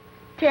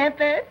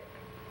 Tempest?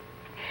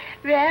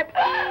 Rep?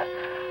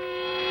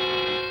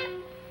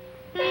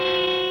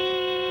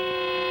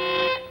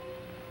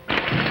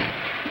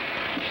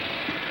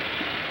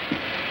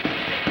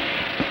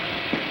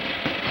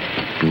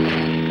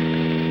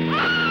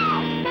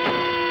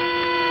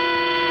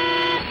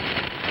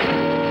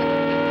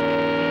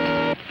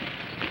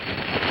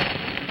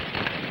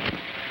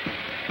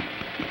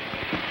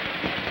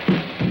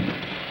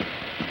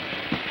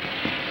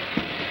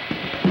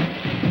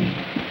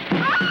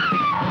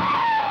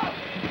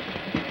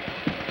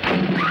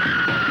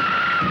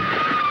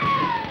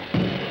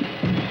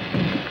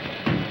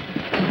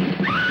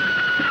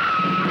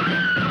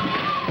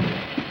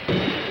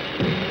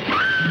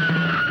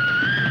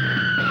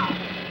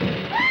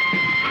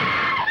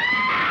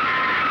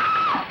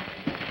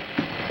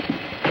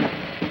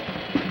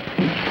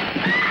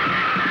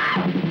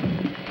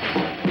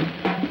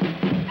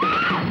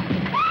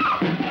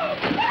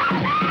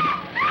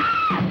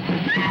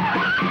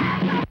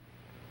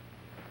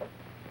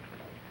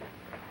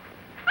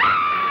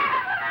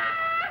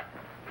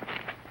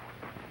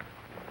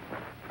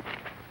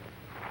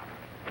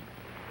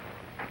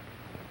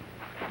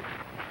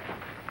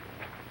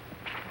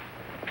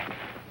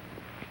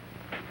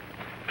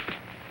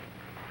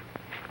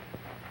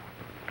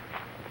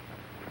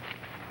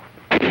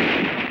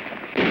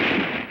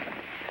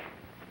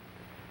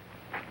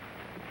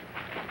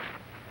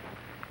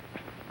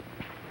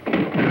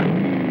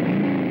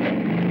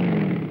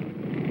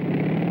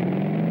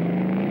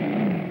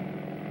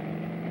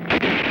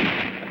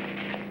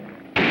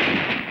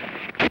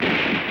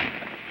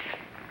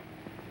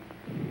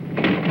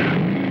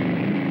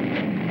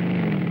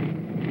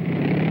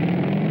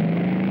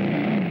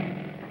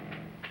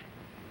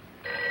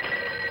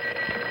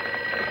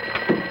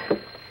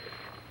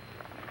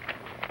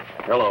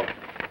 Hello.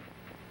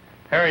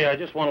 Harry, I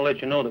just want to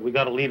let you know that we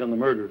got a lead on the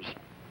murderers.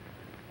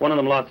 One of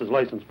them lost his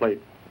license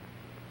plate.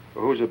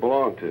 Well, who's it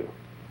belong to?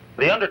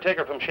 The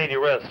undertaker from Shady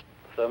Rest,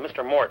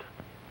 Mr. Mort.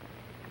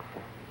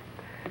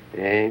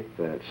 Ain't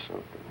that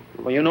something?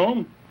 Well, you know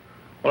him?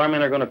 Well, our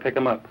men are going to pick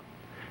him up.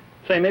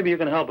 Say, maybe you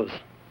can help us.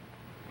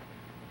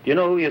 Do you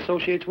know who he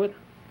associates with?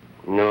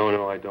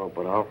 No, I don't,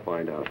 but I'll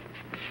find out.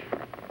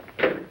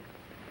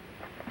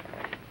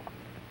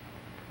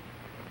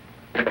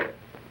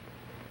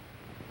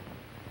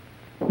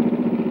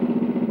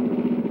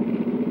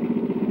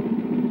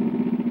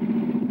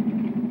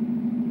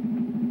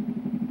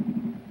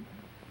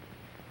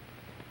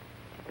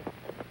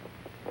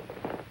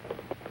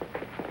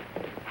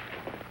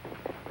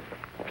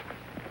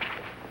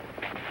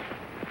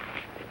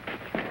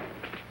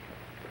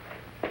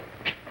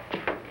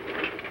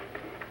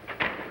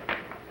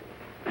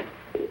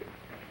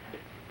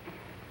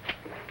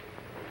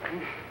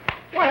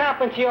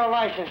 happened to your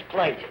license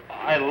plate?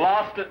 I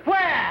lost it.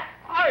 Where?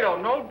 I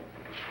don't know.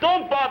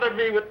 Don't bother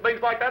me with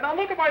things like that. Now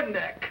look at my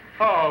neck.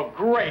 Oh,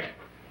 great.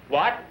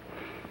 What?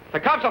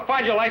 The cops will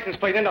find your license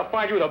plate, then they'll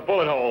find you with a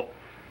bullet hole.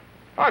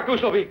 Our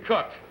goose will be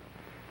cooked.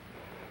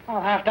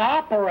 I'll have to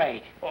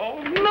operate.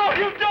 Oh, no,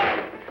 you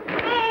don't!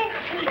 No!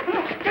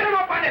 Get him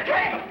up on the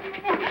table!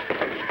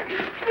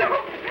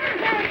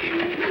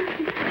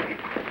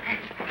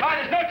 Oh,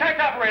 there's no time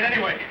to operate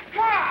anyway.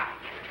 Why?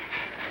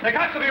 The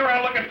cops will be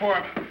around looking for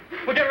him.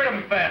 We'll get rid of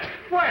him fast.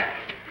 Where?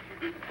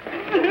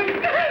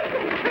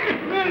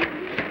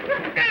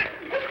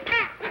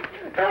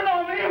 Don't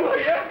know me, will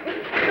you?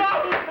 No!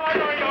 Oh,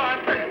 no, you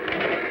aren't.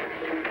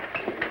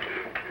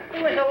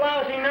 He was a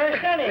lousy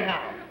nurse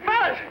anyhow.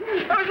 Fellas!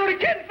 I was only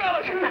kidding,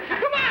 fellas! Come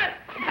on!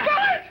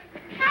 Fellas!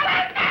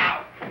 Fellas,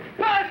 now!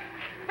 Fellas!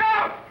 No!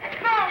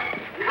 No!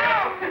 No!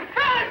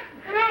 Fellas!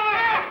 No!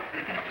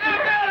 No,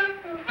 fellas!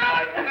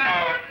 Fellas! No!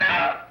 No!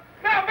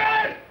 No,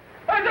 fellas!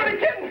 I was only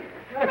kidding!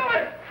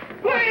 Fellas!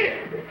 Please!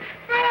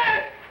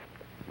 Fellas!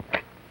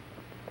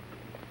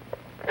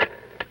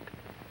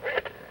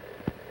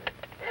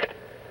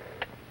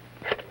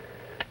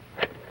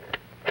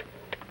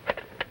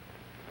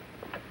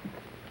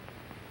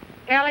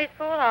 Kelly's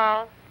Pool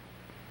Hall.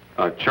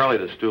 Charlie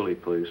the Stoolie,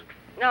 please.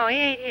 No, he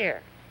ain't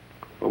here.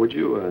 Well, would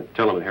you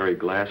tell him Harry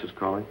Glass is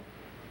calling?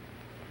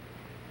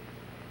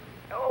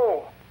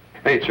 Oh.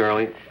 Hey,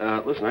 Charlie.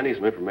 Listen, I need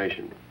some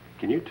information.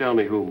 Can you tell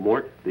me who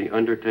Mort the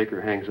Undertaker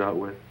hangs out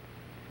with?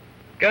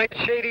 Guy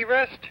Shady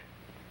Rest?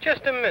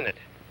 Just a minute.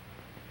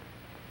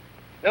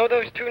 Know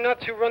those two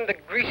nuts who run the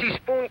Greasy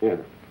Spoon? Yeah.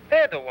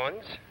 They're the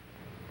ones.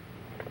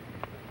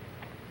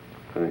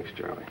 Thanks,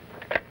 Charlie.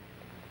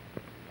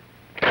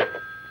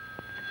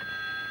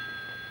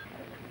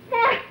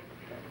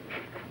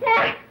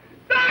 Mort!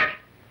 Doc!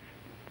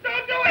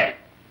 Don't do it!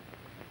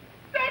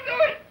 Don't do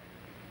it!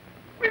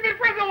 We've been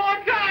friends a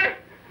long time!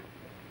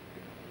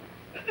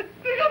 This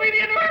will be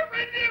the end of our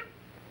friendship!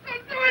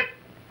 Don't do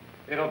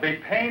it! It'll be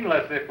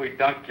painless if we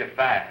dunk you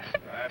fast.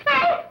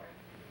 No!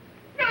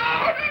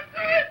 No, don't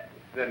do it!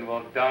 Then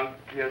we'll dunk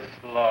you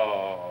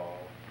slow.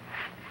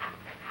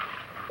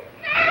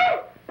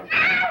 No! No!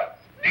 No!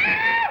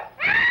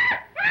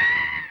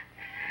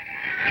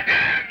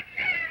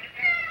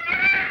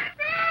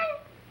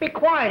 Be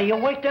quiet or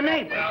you'll wake the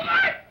neighbors.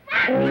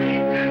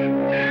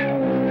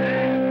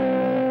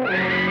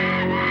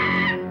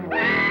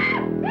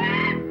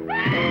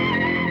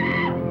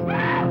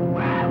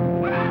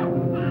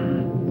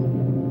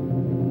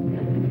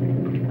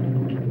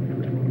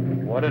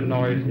 What a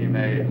noise he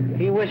made.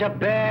 He was a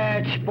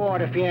bad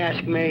sport, if you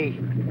ask me.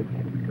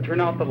 Turn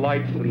out the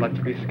lights and let's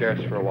be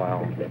scarce for a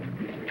while.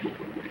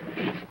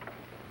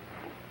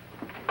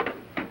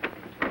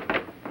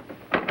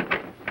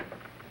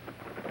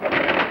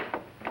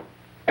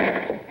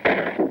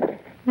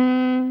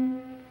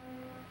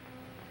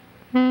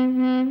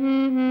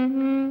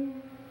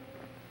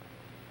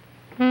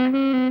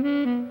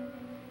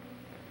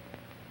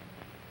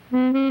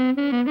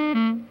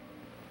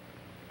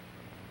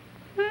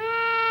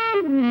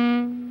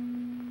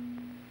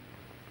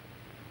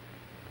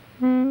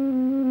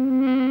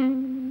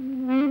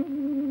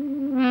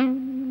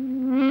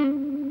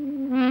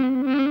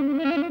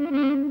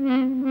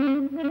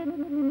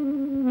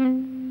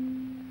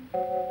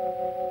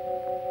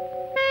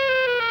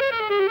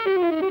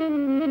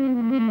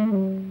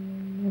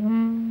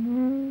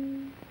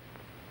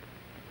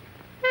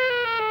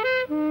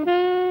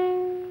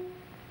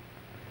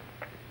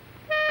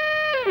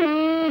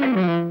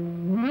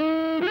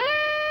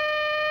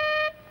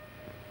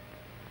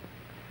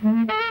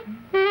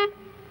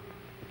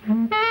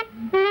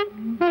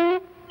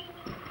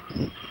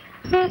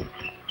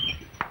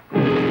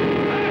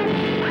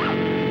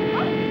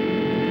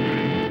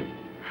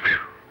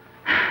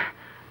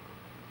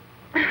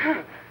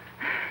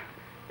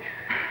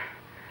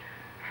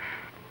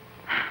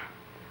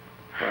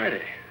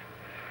 Friday.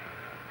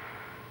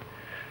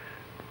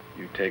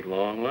 You take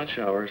long lunch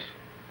hours.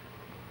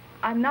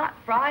 I'm not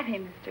Friday,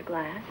 Mr.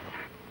 Glass.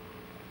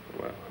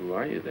 Well, who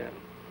are you then?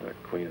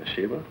 Queen of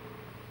Sheba?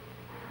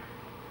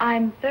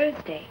 I'm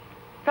Thursday.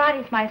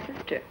 Friday's my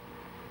sister.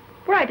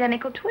 We're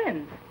identical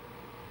twins.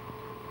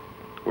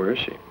 Where is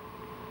she?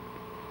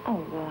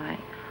 Oh, why?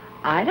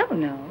 I don't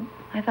know.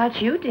 I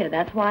thought you did.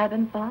 That's why I've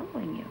been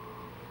following you.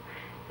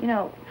 You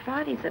know,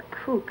 Friday's a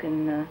kook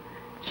and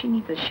she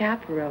needs a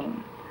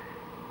chaperone.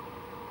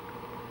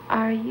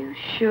 Are you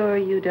sure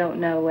you don't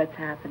know what's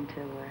happened to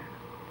her?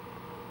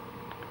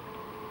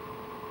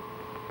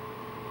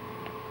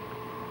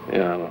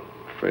 Yeah, I'm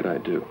afraid I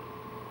do.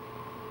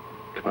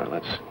 Come on,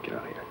 let's get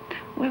out of here.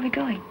 Where are we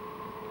going?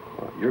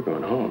 Well, you're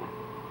going home.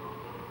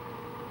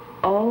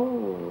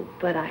 Oh,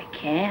 but I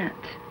can't.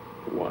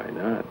 Why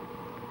not?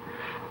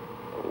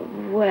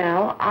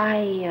 Well,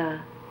 I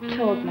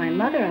told my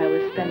mother I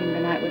was spending the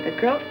night with a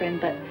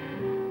girlfriend, but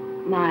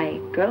my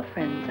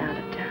girlfriend's out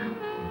of town.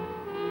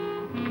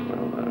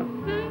 Well,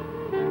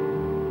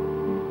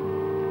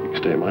 you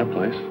can stay at my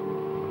place.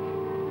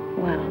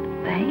 Well,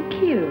 thank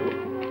you.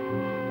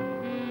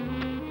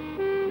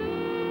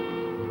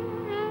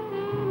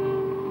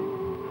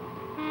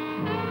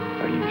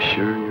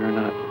 sure you're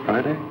not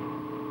Friday?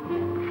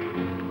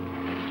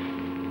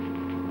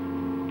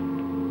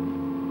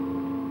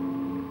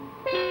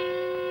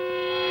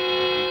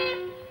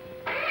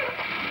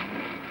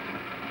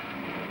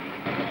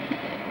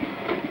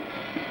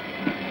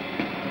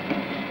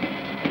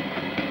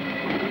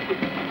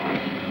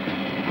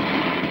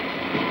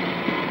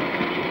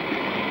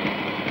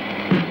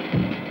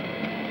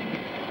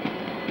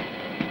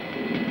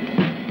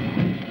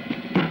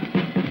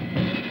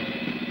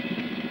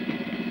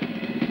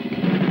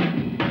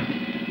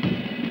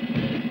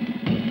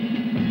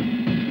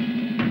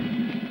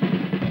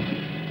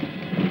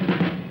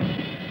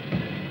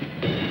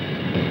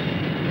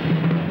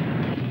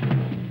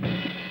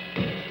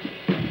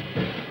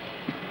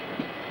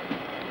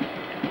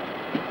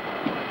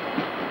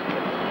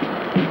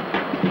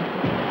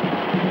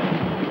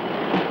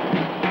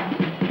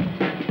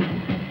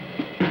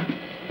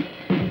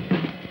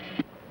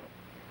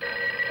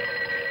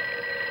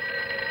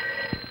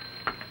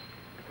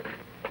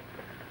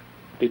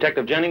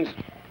 Detective Jennings?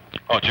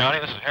 Oh, Johnny,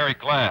 this is Harry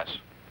Glass.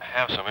 I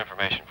have some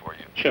information for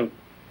you. Shoot.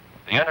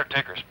 The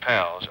Undertaker's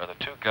pals are the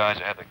two guys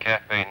that had the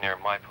cafe near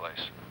my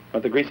place.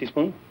 At the Greasy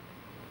Spoon?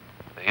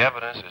 The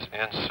evidence is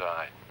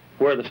inside.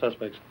 Where are the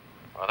suspects?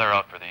 Well, they're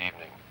out for the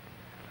evening.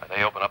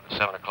 They open up at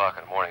 7 o'clock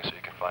in the morning, so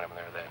you can find them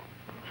there then.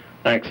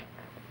 Thanks.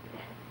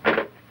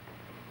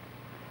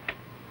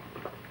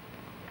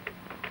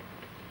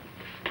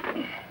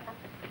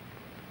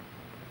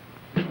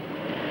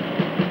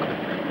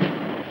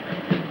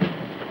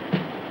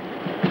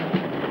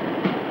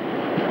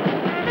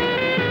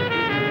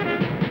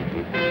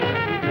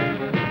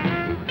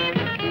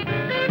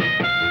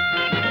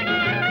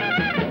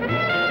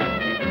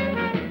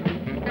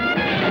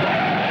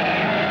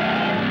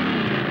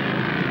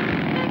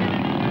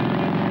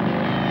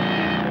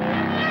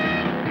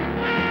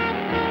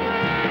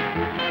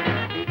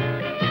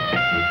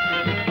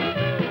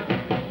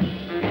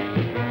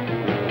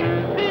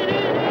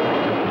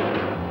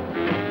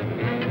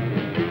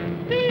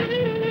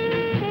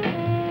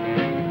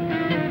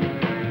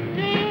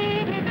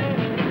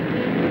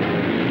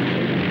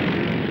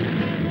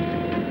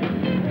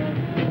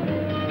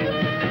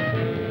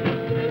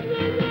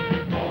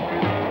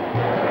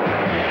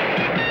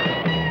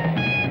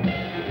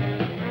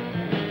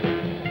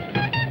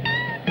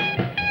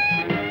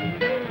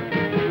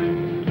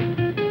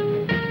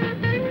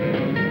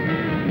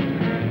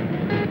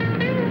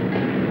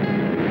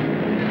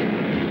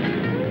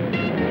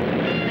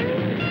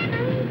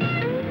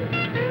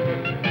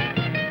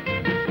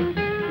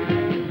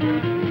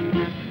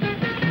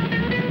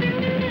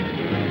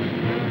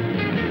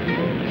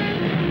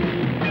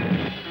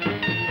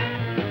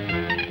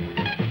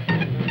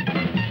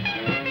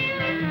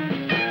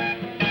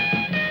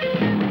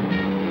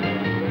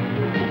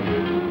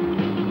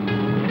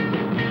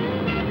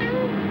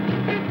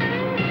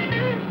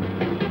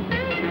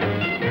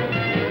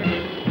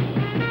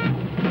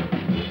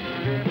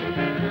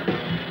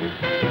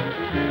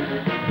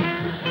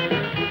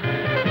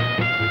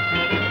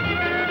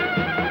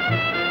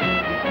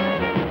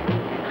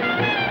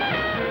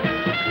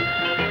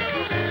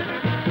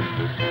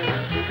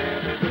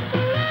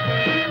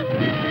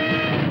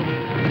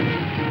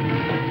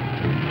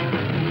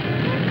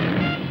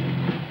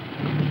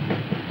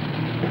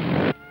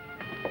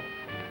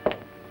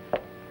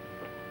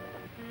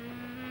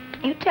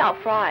 You tell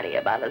Friday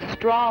about a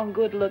strong,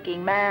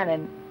 good-looking man,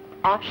 and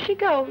off she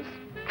goes.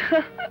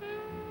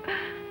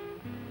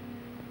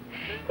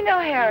 You know,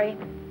 Harry,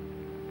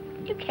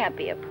 you can't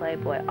be a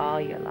playboy all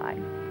your life.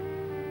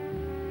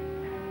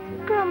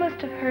 Some girl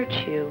must have hurt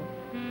you.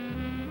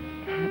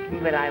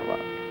 But I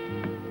won't.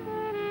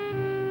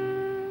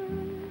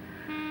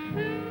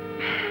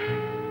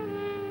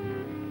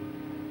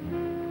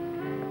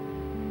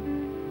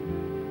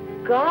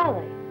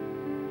 Golly,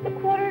 it's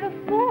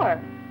 3:45.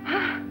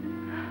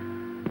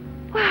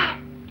 Well, I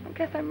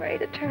guess I'm ready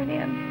to turn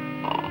in.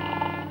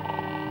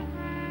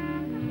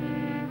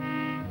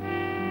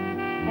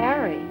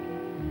 Harry,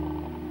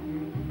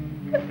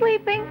 you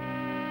sleeping?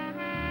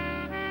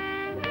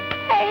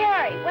 Hey,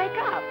 Harry, wake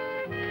up.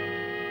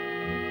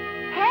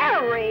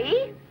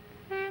 Harry?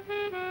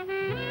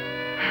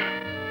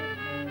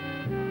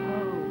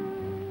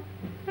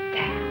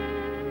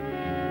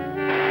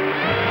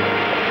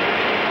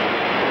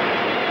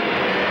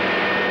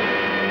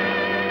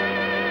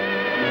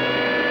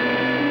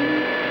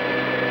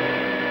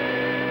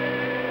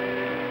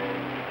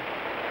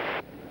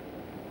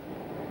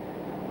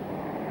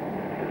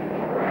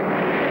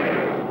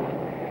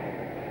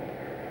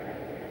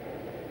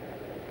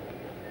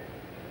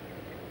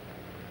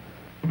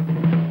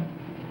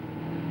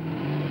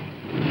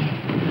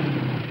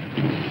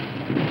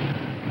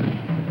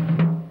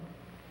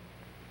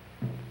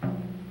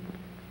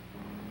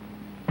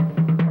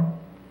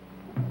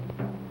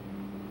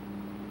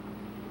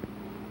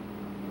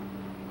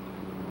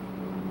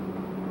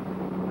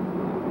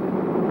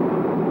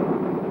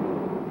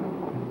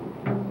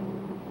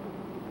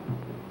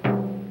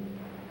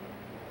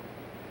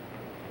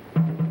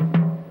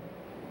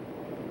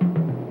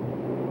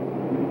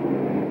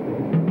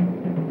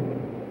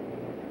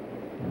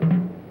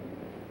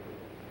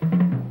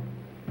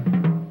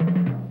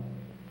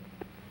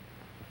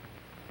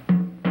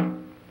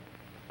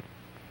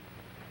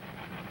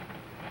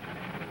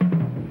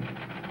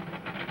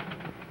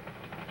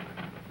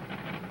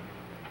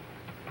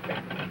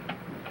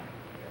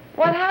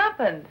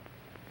 happened?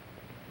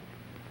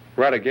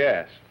 We're out of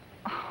gas.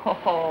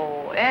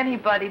 Oh,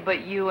 anybody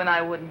but you and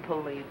I wouldn't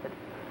believe it.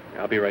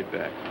 I'll be right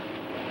back.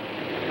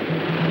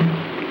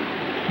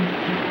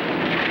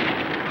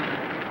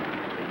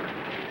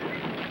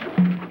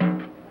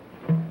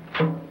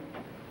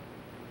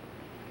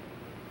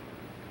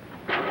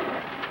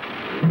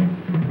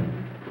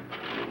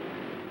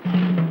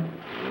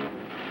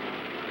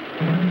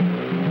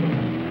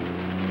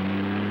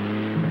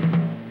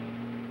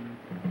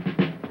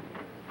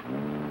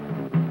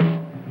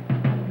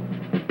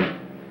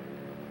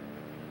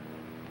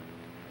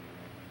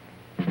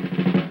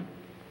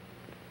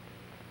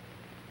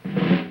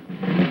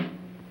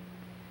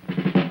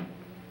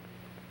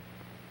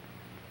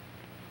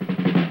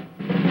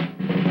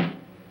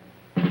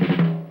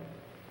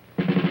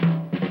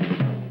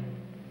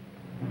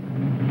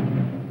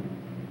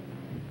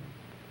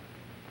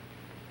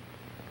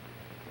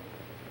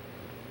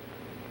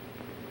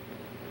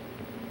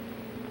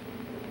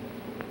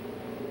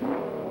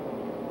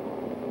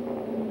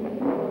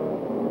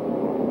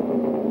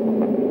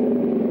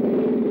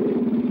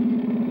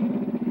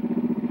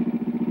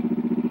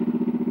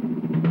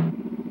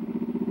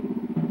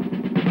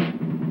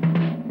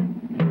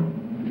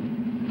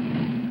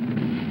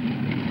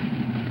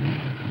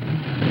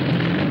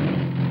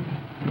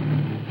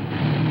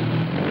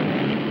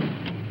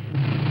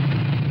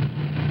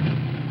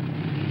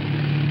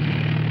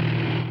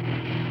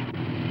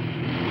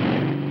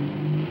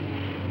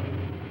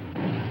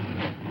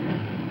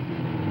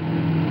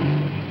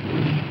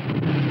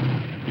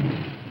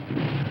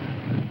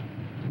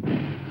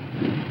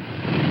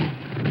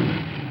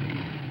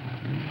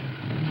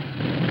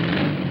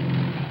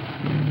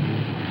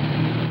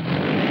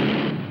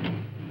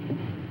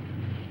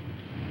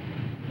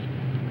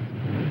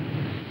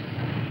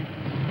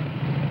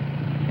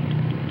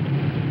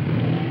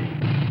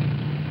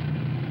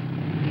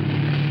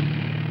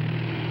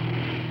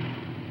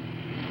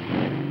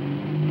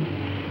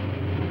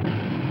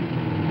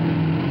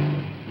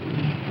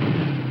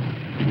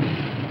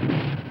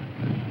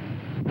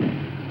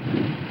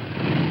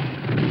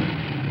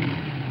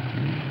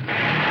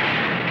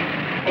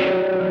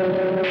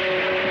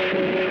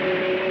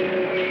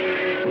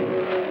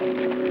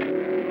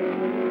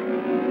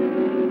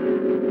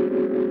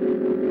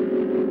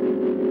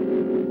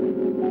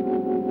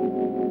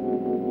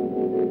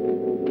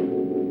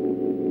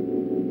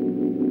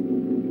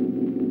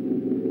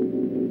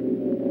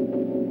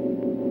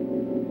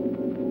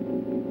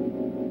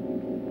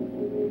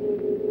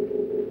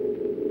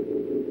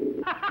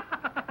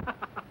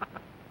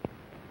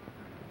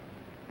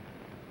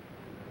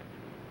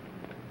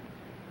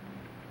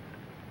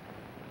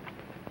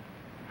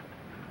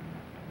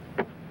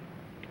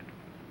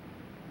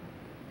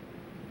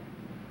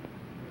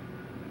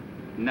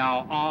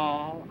 Now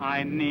all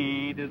I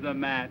need is a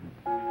match.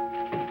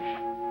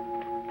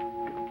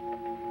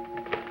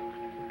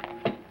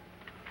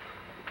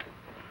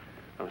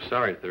 I'm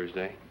sorry,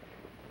 Thursday.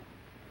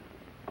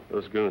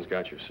 Those goons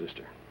got your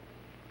sister.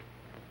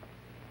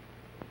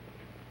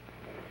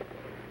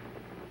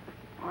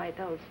 Boy,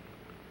 those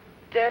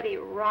dirty,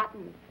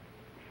 rotten...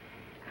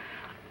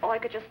 Oh, I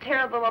could just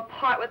tear them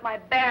apart with my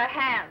bare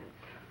hands.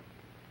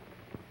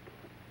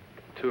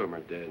 Two of them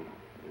are dead.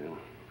 You know,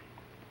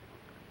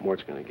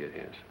 Mort's gonna get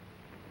his.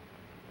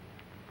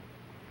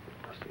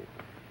 I'll see you.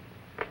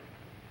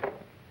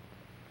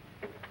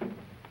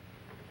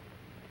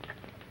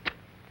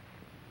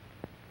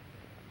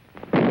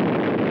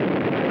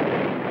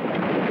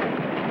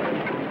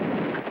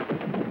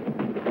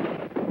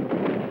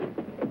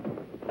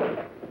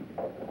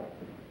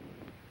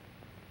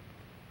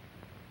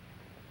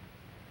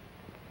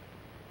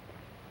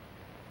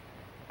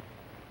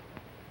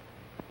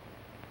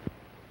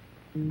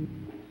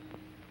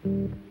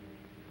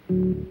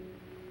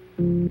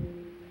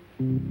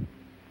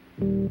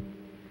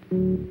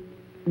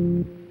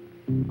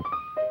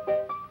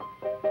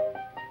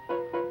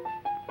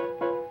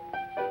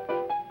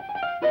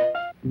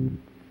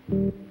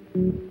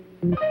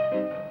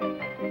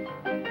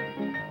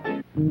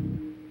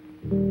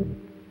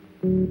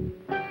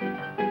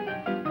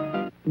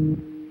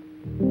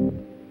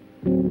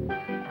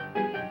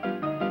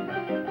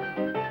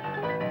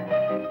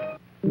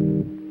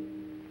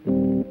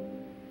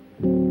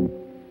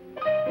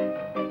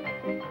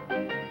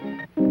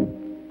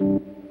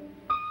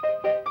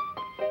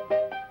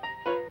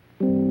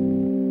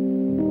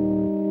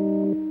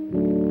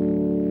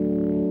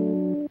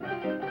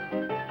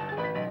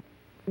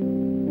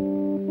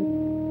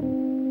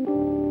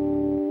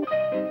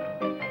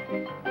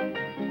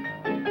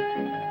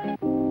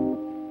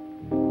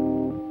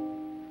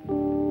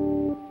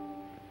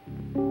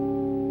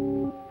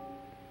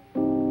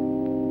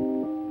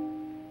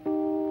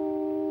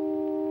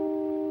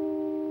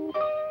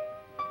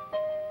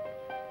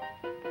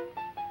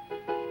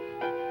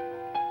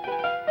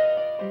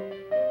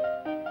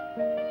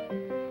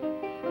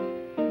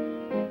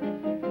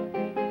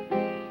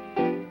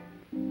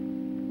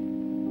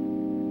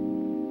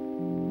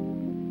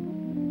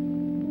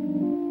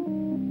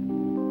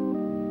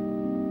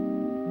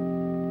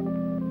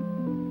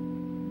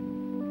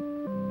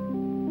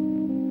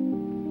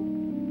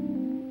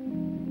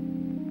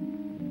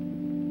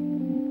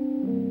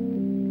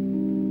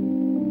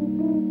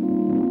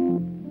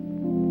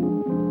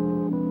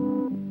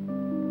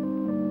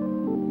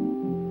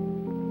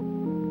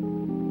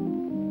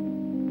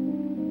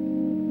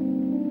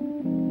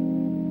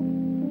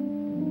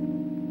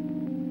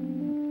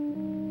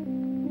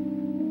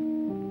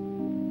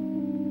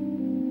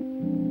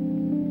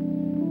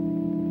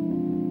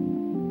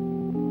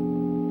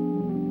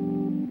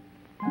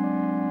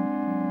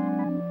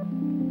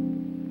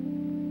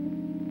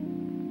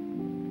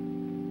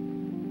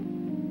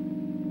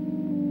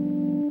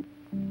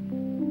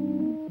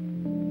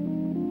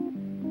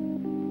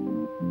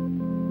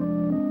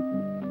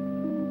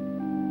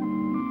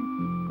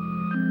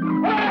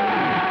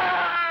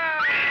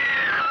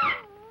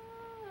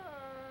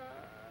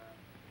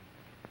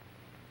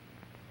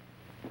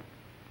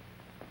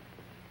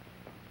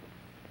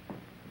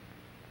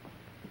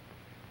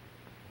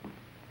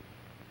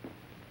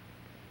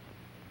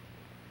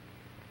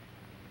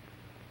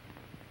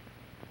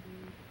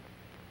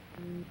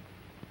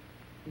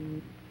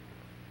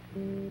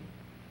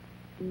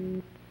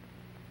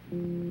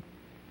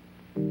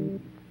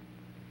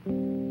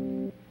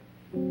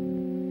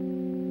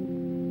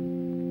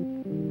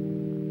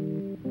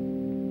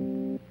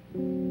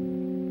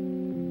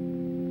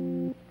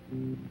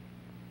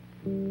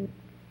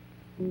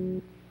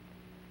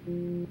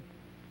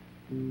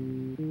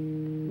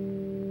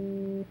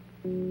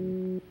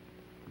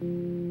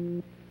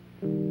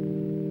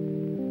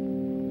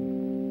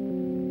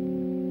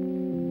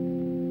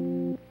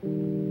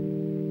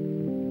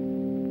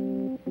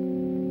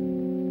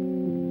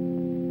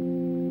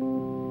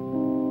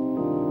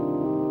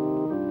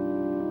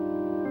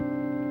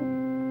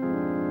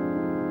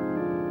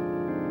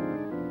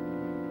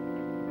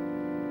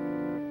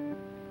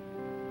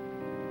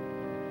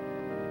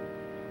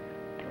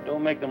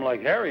 Don't make them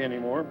like Harry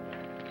anymore.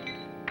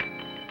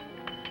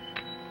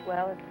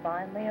 Well, it's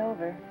finally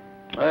over.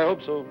 I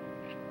hope so.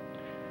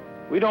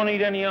 We don't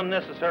need any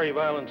unnecessary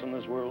violence in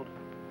this world.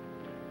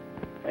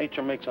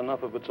 Nature makes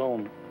enough of its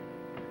own.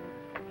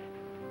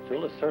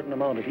 Still, a certain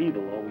amount of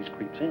evil always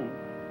creeps in.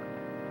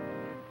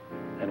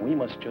 And we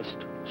must just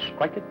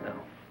strike it down.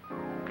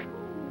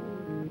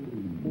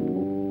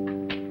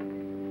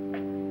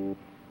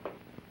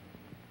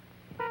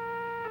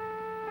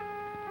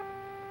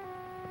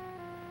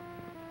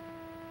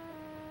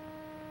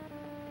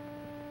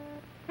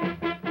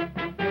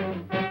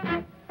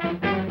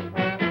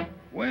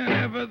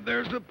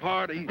 There's a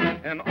party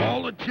and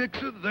all the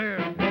chicks are there.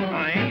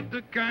 I ain't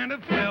the kind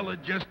of fella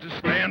just to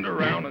stand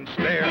around and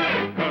stare.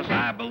 'Cause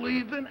I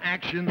believe in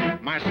action,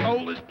 my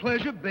soul is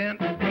pleasure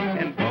bent.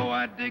 And though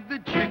I dig the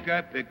chick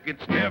I pick,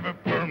 it's never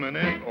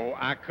permanent. Oh,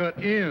 I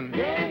cut in,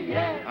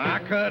 I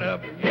cut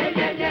up,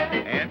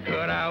 and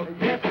cut out.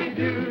 Yes, he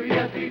do,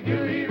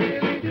 he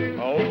really do.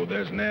 Oh,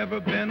 there's never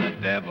been a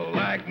devil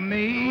like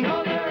me.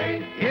 No, there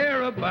ain't.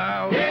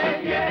 Hereabout.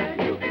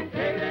 You can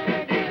say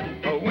that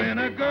again. Oh, when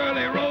a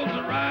girlie rolls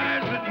her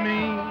eyes at me,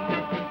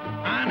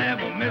 I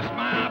never miss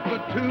my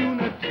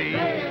opportunity.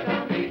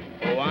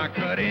 Oh, I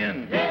cut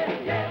in,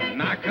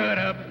 and I cut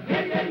up,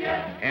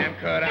 and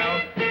cut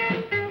out.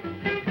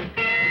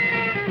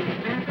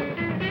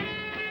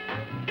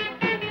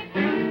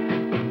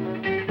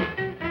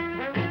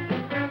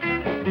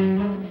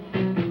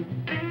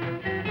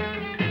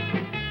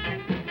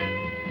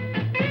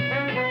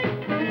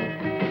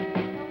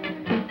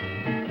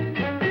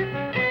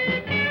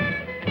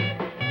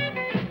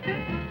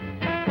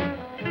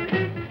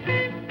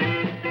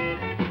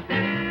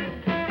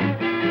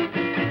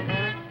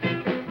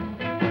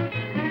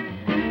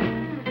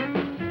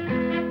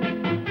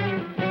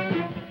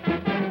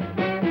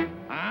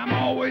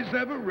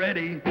 Ever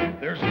ready,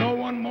 there's no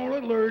one more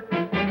alert.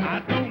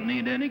 I don't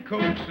need any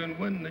coaxing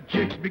when the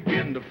chicks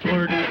begin to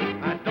flirt.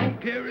 I don't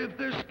care if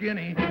they're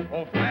skinny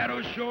or fat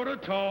or short or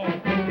tall.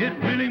 It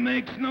really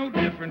makes no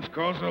difference,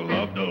 'cause I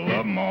love to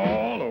love 'em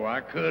all. Oh,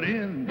 I cut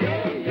in,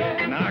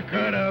 and I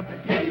cut up,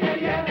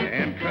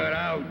 and cut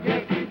out.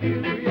 Yes, he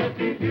do,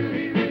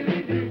 he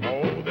really do.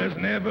 Oh, there's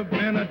never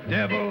been a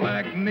devil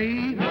like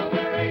me. No,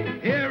 there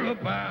ain't.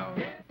 Hereabout.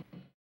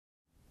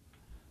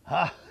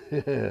 Ha!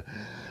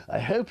 I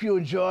hope you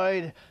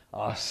enjoyed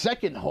our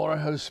second Horror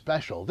Host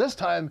special. This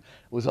time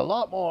it was a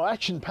lot more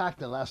action-packed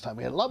than last time.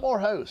 We had a lot more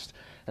hosts.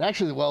 And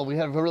actually, well, we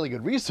had a really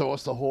good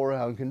resource, the Horror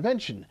Hound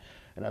Convention.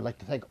 And I'd like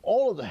to thank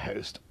all of the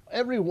hosts,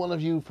 every one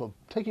of you, for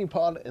taking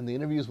part in the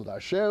interviews with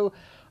our show.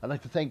 I'd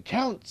like to thank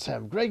Count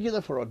Sam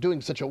Gregula for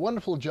doing such a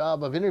wonderful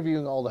job of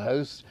interviewing all the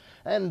hosts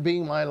and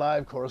being my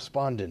live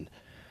correspondent.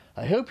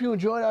 I hope you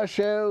enjoyed our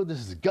show. This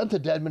is Gunther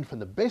Dedmund from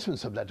the Basement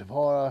Sublet of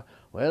Horror.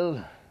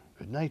 Well,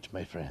 good night,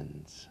 my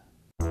friends.